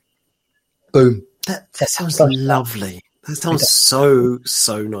love them. Boom. That sounds lovely. That sounds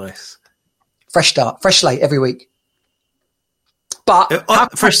so nice. Fresh start, fresh slate every week. But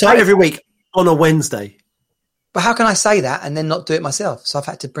fresh start every week on a Wednesday. But how can I say that and then not do it myself? So I've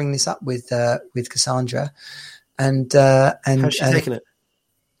had to bring this up with Cassandra, and how's she taking it?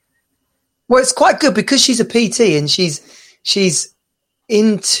 Well, it's quite good because she's a PT and she's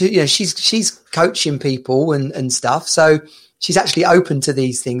into, she's coaching people and stuff. So she's actually open to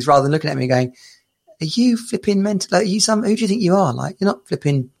these things rather than looking at me and going, are you flipping mental? Like, who do you think you are? Like, you're not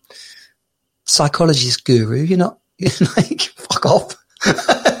flipping psychologist guru. You're not, like, fuck off.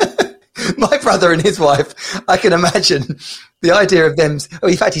 My brother and his wife, I can imagine the idea of them. Oh,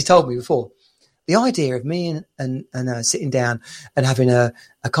 in fact, he's told me before. The idea of me and sitting down and having a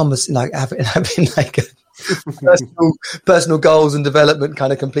conversation, like having like a personal goals and development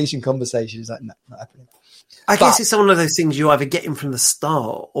kind of completion conversation is like, no, not happening. I guess it's one of those things you either get in from the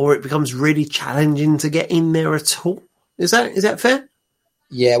start or it becomes really challenging to get in there at all. Is that fair?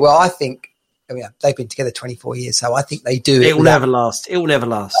 Yeah, well, I think they've been together 24 years, so I think they do it. It will never last. It will never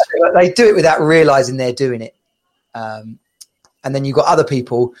last. They do it without realising they're doing it. And then you've got other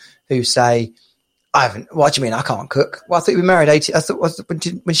people who say, what do you mean I can't cook? Well, I thought you were married 18. I thought when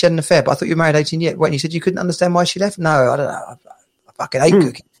she had an affair, but I thought you were married 18 years. When you said you couldn't understand why she left? No, I don't know. I fucking hate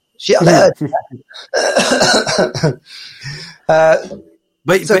cooking. Shit, I heard.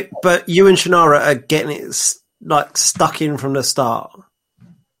 But you and Shannara are getting it like stuck in from the start.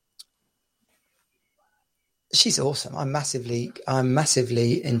 She's awesome. I'm massively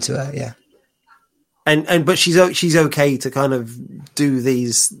into her. Yeah. But she's okay to kind of do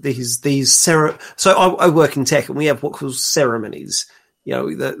these So I work in tech and we have what calls ceremonies.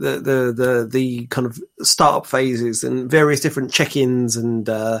 The kind of startup phases and various different check-ins and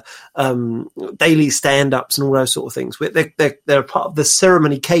daily stand-ups and all those sort of things. They're part of the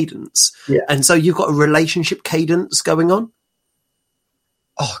ceremony cadence. Yeah. And so you've got a relationship cadence going on.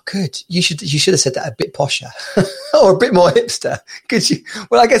 Oh, good. You should have said that a bit posher or a bit more hipster. Could you?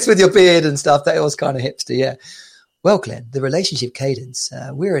 Well, I guess with your beard and stuff, that was kind of hipster. Yeah. Well, Glenn, the relationship cadence.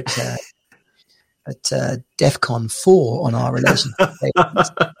 We're at DEFCON 4 on our relationship cadence.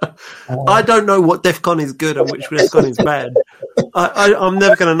 I don't know what DEFCON is good and which DEFCON is bad. I'm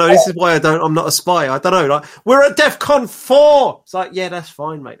never going to know. This is why I'm not a spy. I don't know. Like, we're at DEFCON 4. It's like, yeah, that's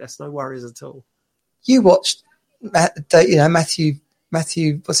fine, mate. That's no worries at all. You watched,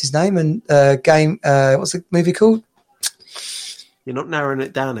 Matthew, what's his name? And game, what's the movie called? You're not narrowing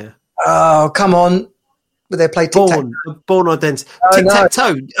it down here. Oh, come on. But they play Born Identity.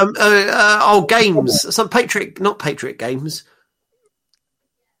 Tic-tac-toe. Games. Some not Patriot games.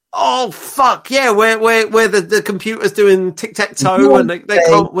 Oh, fuck. Yeah, where the computer's doing tic-tac-toe and they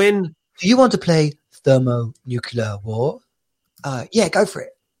can't win. Do you want to play thermonuclear war? Yeah, go for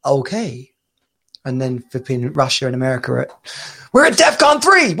it. Okay. And then flipping Russia and America we're at DEFCON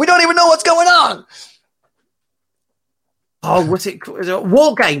 3. We don't even know what's going on. Oh, what's it called?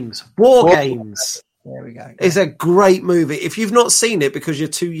 War games. War games. There we go. It's a great movie. If you've not seen it because you're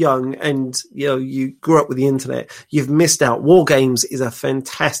too young and you grew up with the internet, you've missed out. War Games is a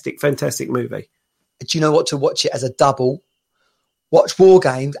fantastic, fantastic movie. Do you know what to watch it as a double? Watch War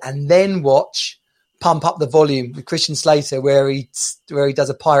Games and then watch Pump Up the Volume with Christian Slater, where he does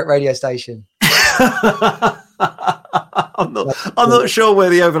a pirate radio station. I'm not sure where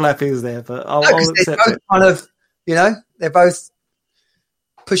the overlap is there, but I'll accept it. Kind of, they're both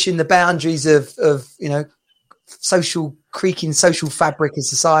pushing the boundaries of social fabric in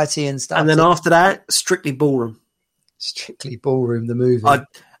society and stuff. And then after that, Strictly Ballroom. Strictly Ballroom, the movie.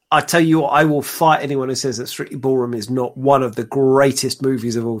 I tell you what, I will fight anyone who says that Strictly Ballroom is not one of the greatest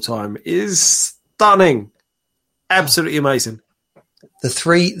movies of all time. It is stunning, absolutely amazing. The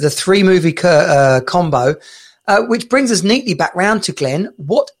three movie combo, which brings us neatly back round to Glenn.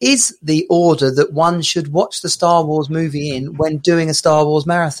 What is the order that one should watch the Star Wars movie in when doing a Star Wars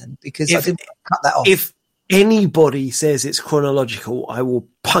marathon? Because I didn't cut that off. If anybody says it's chronological, I will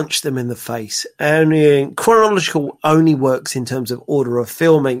punch them in the face. And chronological only works in terms of order of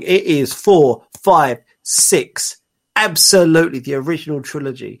filming. It is 4, 5, 6, absolutely the original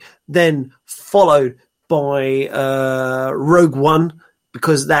trilogy, then followed by Rogue One,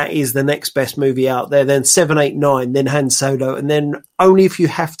 because that is the next best movie out there, then 7, 8, 9, then Han Solo, and then only if you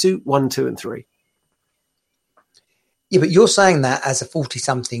have to, 1, 2, and 3. Yeah, but you're saying that as a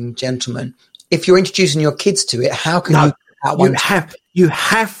 40-something gentleman. If you're introducing your kids to it, how can you have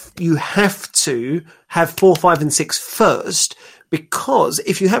to have 4, 5, and 6 first, because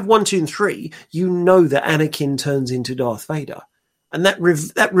if you have 1, 2, and 3, you know that Anakin turns into Darth Vader, and that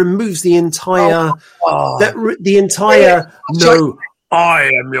removes the entire no, I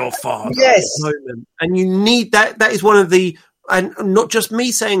am your father moment. And you need that. That is one of the, and not just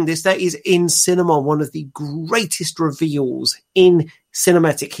me saying this, that is in cinema one of the greatest reveals in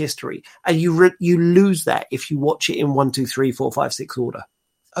cinematic history, and you lose that if you watch it in 1, 2, 3, 4, 5, 6 order.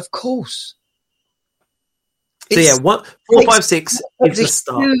 Of course. So 4, 5, 6 is the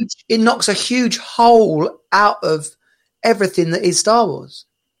start. It knocks a huge hole out of everything that is Star Wars.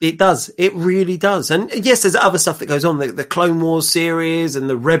 It does. It really does. And yes, there's other stuff that goes on, the Clone Wars series and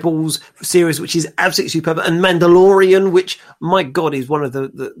the Rebels series, which is absolutely superb, and Mandalorian, which, my God, is one of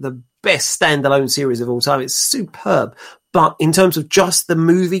the best standalone series of all time. It's superb. But in terms of just the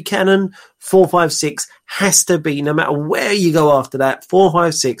movie canon, 4, 5, 6 has to be, no matter where you go after that, 4,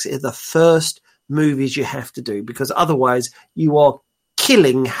 5, 6 is the first movies you have to do, because otherwise you are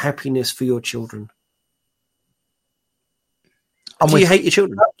killing happiness for your children. Do you hate your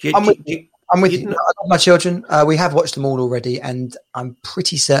children? I'm with you. I love my children. We have watched them all already, and I'm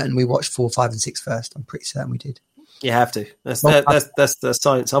pretty certain we watched 4, 5, and 6 first. I'm pretty certain we did. You have to. That's the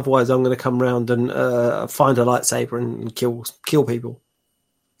science. Otherwise, I'm going to come round and find a lightsaber and kill people.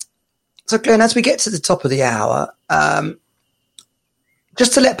 So, Glenn, as we get to the top of the hour,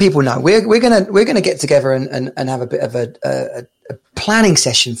 just to let people know, we're gonna get together and have a bit of a planning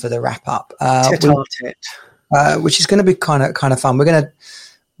session for the wrap up. Which is going to be kind of fun. We're going to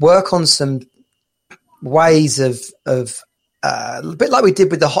work on some ways of a bit like we did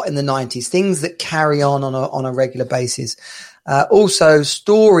with the Hot in the 90s, things that carry on a regular basis. Also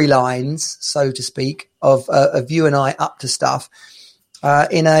storylines, so to speak, of you and I up to stuff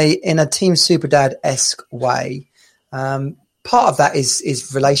in a Team Superdad-esque way. Part of that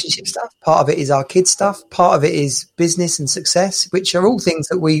is relationship stuff. Part of it is our kids stuff. Part of it is business and success, which are all things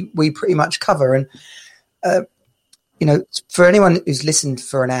that we pretty much cover. And for anyone who's listened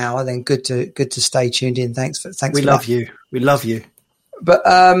for an hour, then good to stay tuned in. Thanks. We love you. We love you. But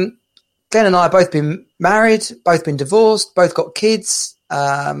Glenn and I have both been married, both been divorced, both got kids,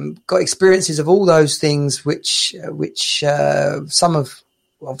 got experiences of all those things, which some of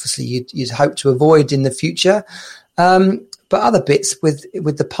obviously you'd hope to avoid in the future. But other bits with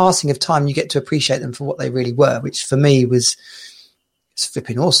the passing of time, you get to appreciate them for what they really were, which for me was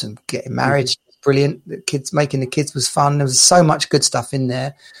flipping awesome. Getting married. Mm-hmm. Brilliant. Making the kids was fun. There was so much good stuff in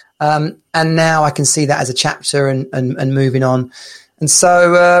there. And now I can see that as a chapter and moving on. And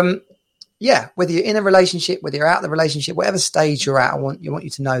so, whether you're in a relationship, whether you're out of the relationship, whatever stage you're at, I want you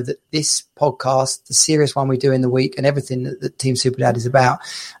to know that this podcast, the serious one we do in the week, and everything that Team Superdad is about,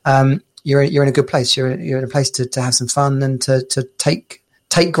 you're in a good place. You're in a place to have some fun and to take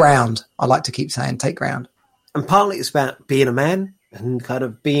ground. I like to keep saying take ground. And partly it's about being a man and kind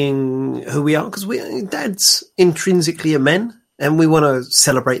of being who we are, because Dad's intrinsically a man, and we want to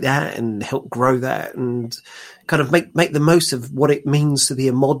celebrate that and help grow that and kind of make the most of what it means to be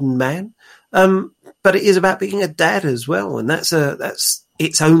a modern man. But it is about being a dad as well, and that's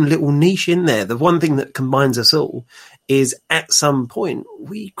its own little niche in there. The one thing that combines us all is at some point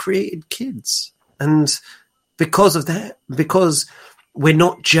we created kids. And because of that, because we're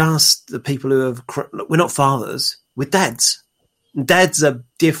not just the people we're not fathers, we're dads. Dads are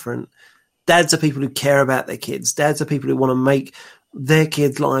different. Dads are people who care about their kids. Dads are people who want to make their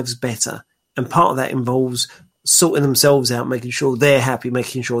kids' lives better. And part of that involves sorting themselves out, making sure they're happy,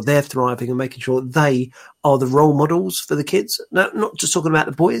 making sure they're thriving, and making sure they are the role models for the kids. Not just talking about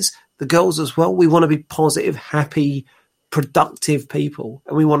the boys, the girls as well. We want to be positive, happy, productive people,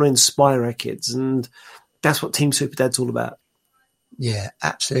 and we want to inspire our kids. And that's what Team Super Dad's all about. Yeah,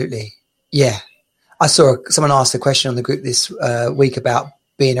 absolutely. Yeah. I saw someone asked a question on the group this week about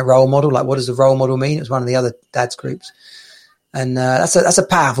being a role model. Like, what does a role model mean? It was one of the other dads groups. And that's a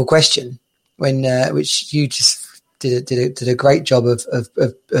powerful question. Which you just did a great job of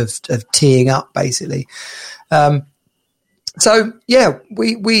teeing up, basically. So yeah,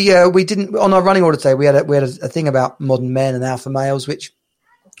 we didn't on our running order today. We had a thing about modern men and alpha males, which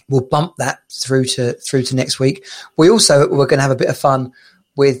we'll bump that through to next week. We're going to have a bit of fun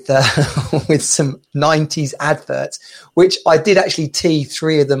with some 90s adverts, which I did actually tee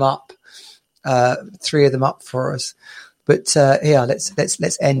three of them up for us. But yeah,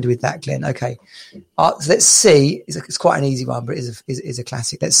 let's end with that, Glenn. Okay, so let's see. It's quite an easy one, but it is a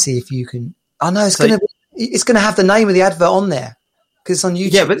classic. Let's see if you can. I know it's going to have the name of the advert on there because it's on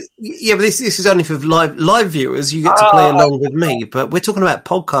YouTube. Yeah, but this is only for live viewers. You get to play along with me, but we're talking about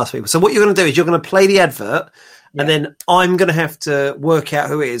podcast people. So what you're going to do is you're going to play the advert, and then I'm going to have to work out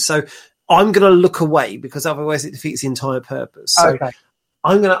who it is. So I'm going to look away because otherwise it defeats the entire purpose. So okay.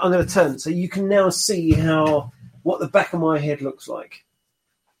 I'm going to turn. So you can now see what the back of my head looks like.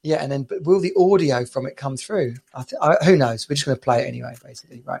 Yeah, and then but will the audio from it come through? Who knows? We're just going to play it anyway,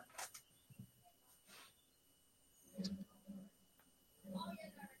 basically, right?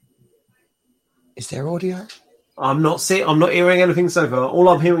 Is there audio? I'm not hearing anything so far. All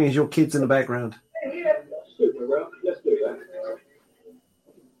I'm hearing is your kids in the background. Super, well, let's do that.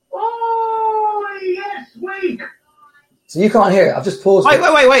 Oh, yes, week. So you can't hear it. I've just paused.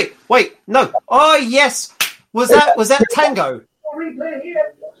 Wait. No. Oh, yes. Was that Tango?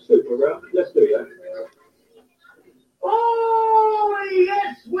 Super, well, let's do that. Oh,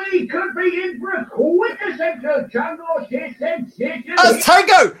 yes, we could be in for a quintessential jungle shit sensation. That's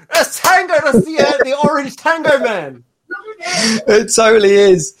Tango! That's the orange Tango man. It totally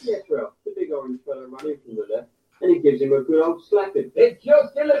is. Yes, well, the big orange fella running from the left, and he gives him a good old slapping. It's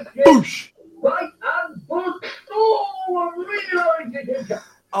just boosh! Right and boosh! Oh, really orange it is.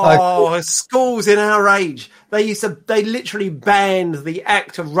 Oh, schools in our age, they literally banned the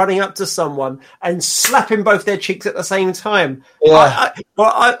act of running up to someone and slapping both their cheeks at the same time. Yeah.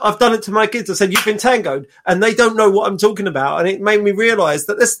 I've done it to my kids. I said, you've been tangoed, and they don't know what I'm talking about. And it made me realise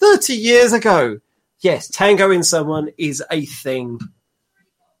that that's 30 years ago. Yes, tangoing someone is a thing.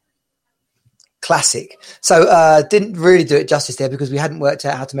 Classic. So didn't really do it justice there because we hadn't worked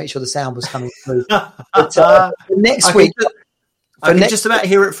out how to make sure the sound was coming through. But, next week... I can just about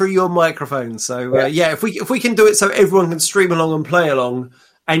hear it through your microphone. So, if we can do it so everyone can stream along and play along,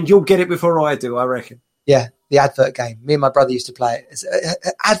 and you'll get it before I do, I reckon. Yeah, the advert game. Me and my brother used to play it. It's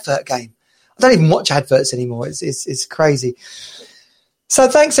an advert game. I don't even watch adverts anymore. It's crazy. So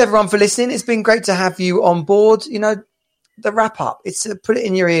thanks, everyone, for listening. It's been great to have you on board. You know, the wrap-up, it's put it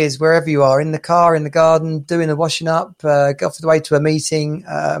in your ears wherever you are, in the car, in the garden, doing the washing up, go off the way to a meeting,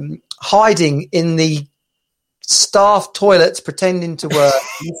 hiding in the staff toilets pretending to work,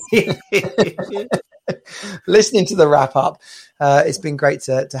 listening to the wrap up. It's been great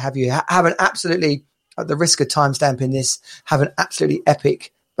to have you. Have an absolutely, at the risk of time stamping this, have an absolutely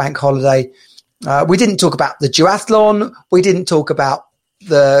epic bank holiday. We didn't talk about the duathlon. We didn't talk about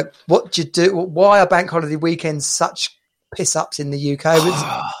what you do. Why are bank holiday weekends such piss ups in the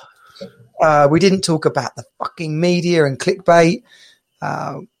UK? We didn't talk about the fucking media and clickbait.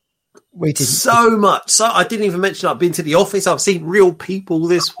 We did so much. So I didn't even mention I've been to the office. I've seen real people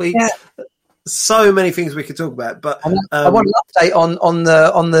this week. Yeah. So many things we could talk about. But I want an update on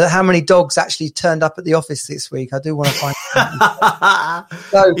the how many dogs actually turned up at the office this week. I do want to find out.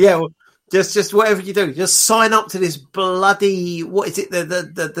 So, yeah, well, just whatever you do, just sign up to this bloody what is it? The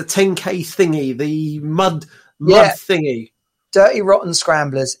 10K thingy, the mud thingy. Dirty Rotten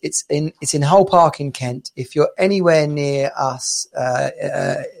Scramblers. It's in Hull Park in Kent. If you're anywhere near us,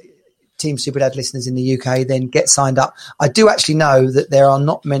 Team Superdad listeners in the UK, then get signed up. I do actually know that there are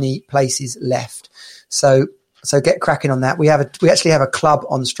not many places left, so get cracking on that. We actually have a club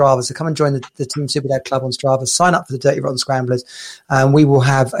on Strava, so come and join the Team Superdad club on Strava. Sign up for the Dirty Rotten Scramblers, and we will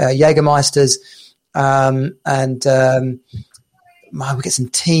have Jägermeisters, and we get some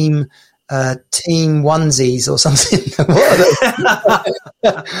team team onesies or something.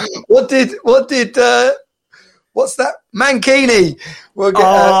 What's that? Mankini. We'll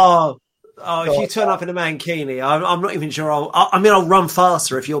get, if you turn up in a mankini, I'm not even sure. I'll run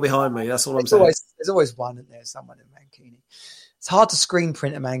faster if you're behind me. That's all I'm saying. There's always one, isn't there? Someone in a mankini. It's hard to screen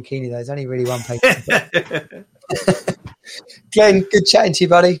print a mankini, though. There's only really one page. Glenn, good chatting to you,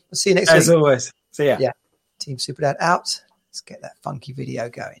 buddy. We'll see you next week. As always. See ya. Yeah. Team Superdad out. Let's get that funky video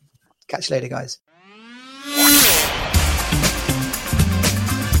going. Catch you later, guys.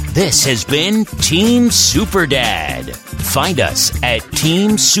 This has been Team Superdad. Find us at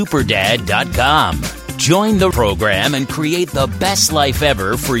teamsuperdad.com. Join the program and create the best life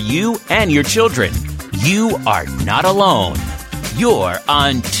ever for you and your children. You are not alone. You're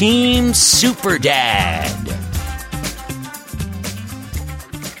on Team Superdad.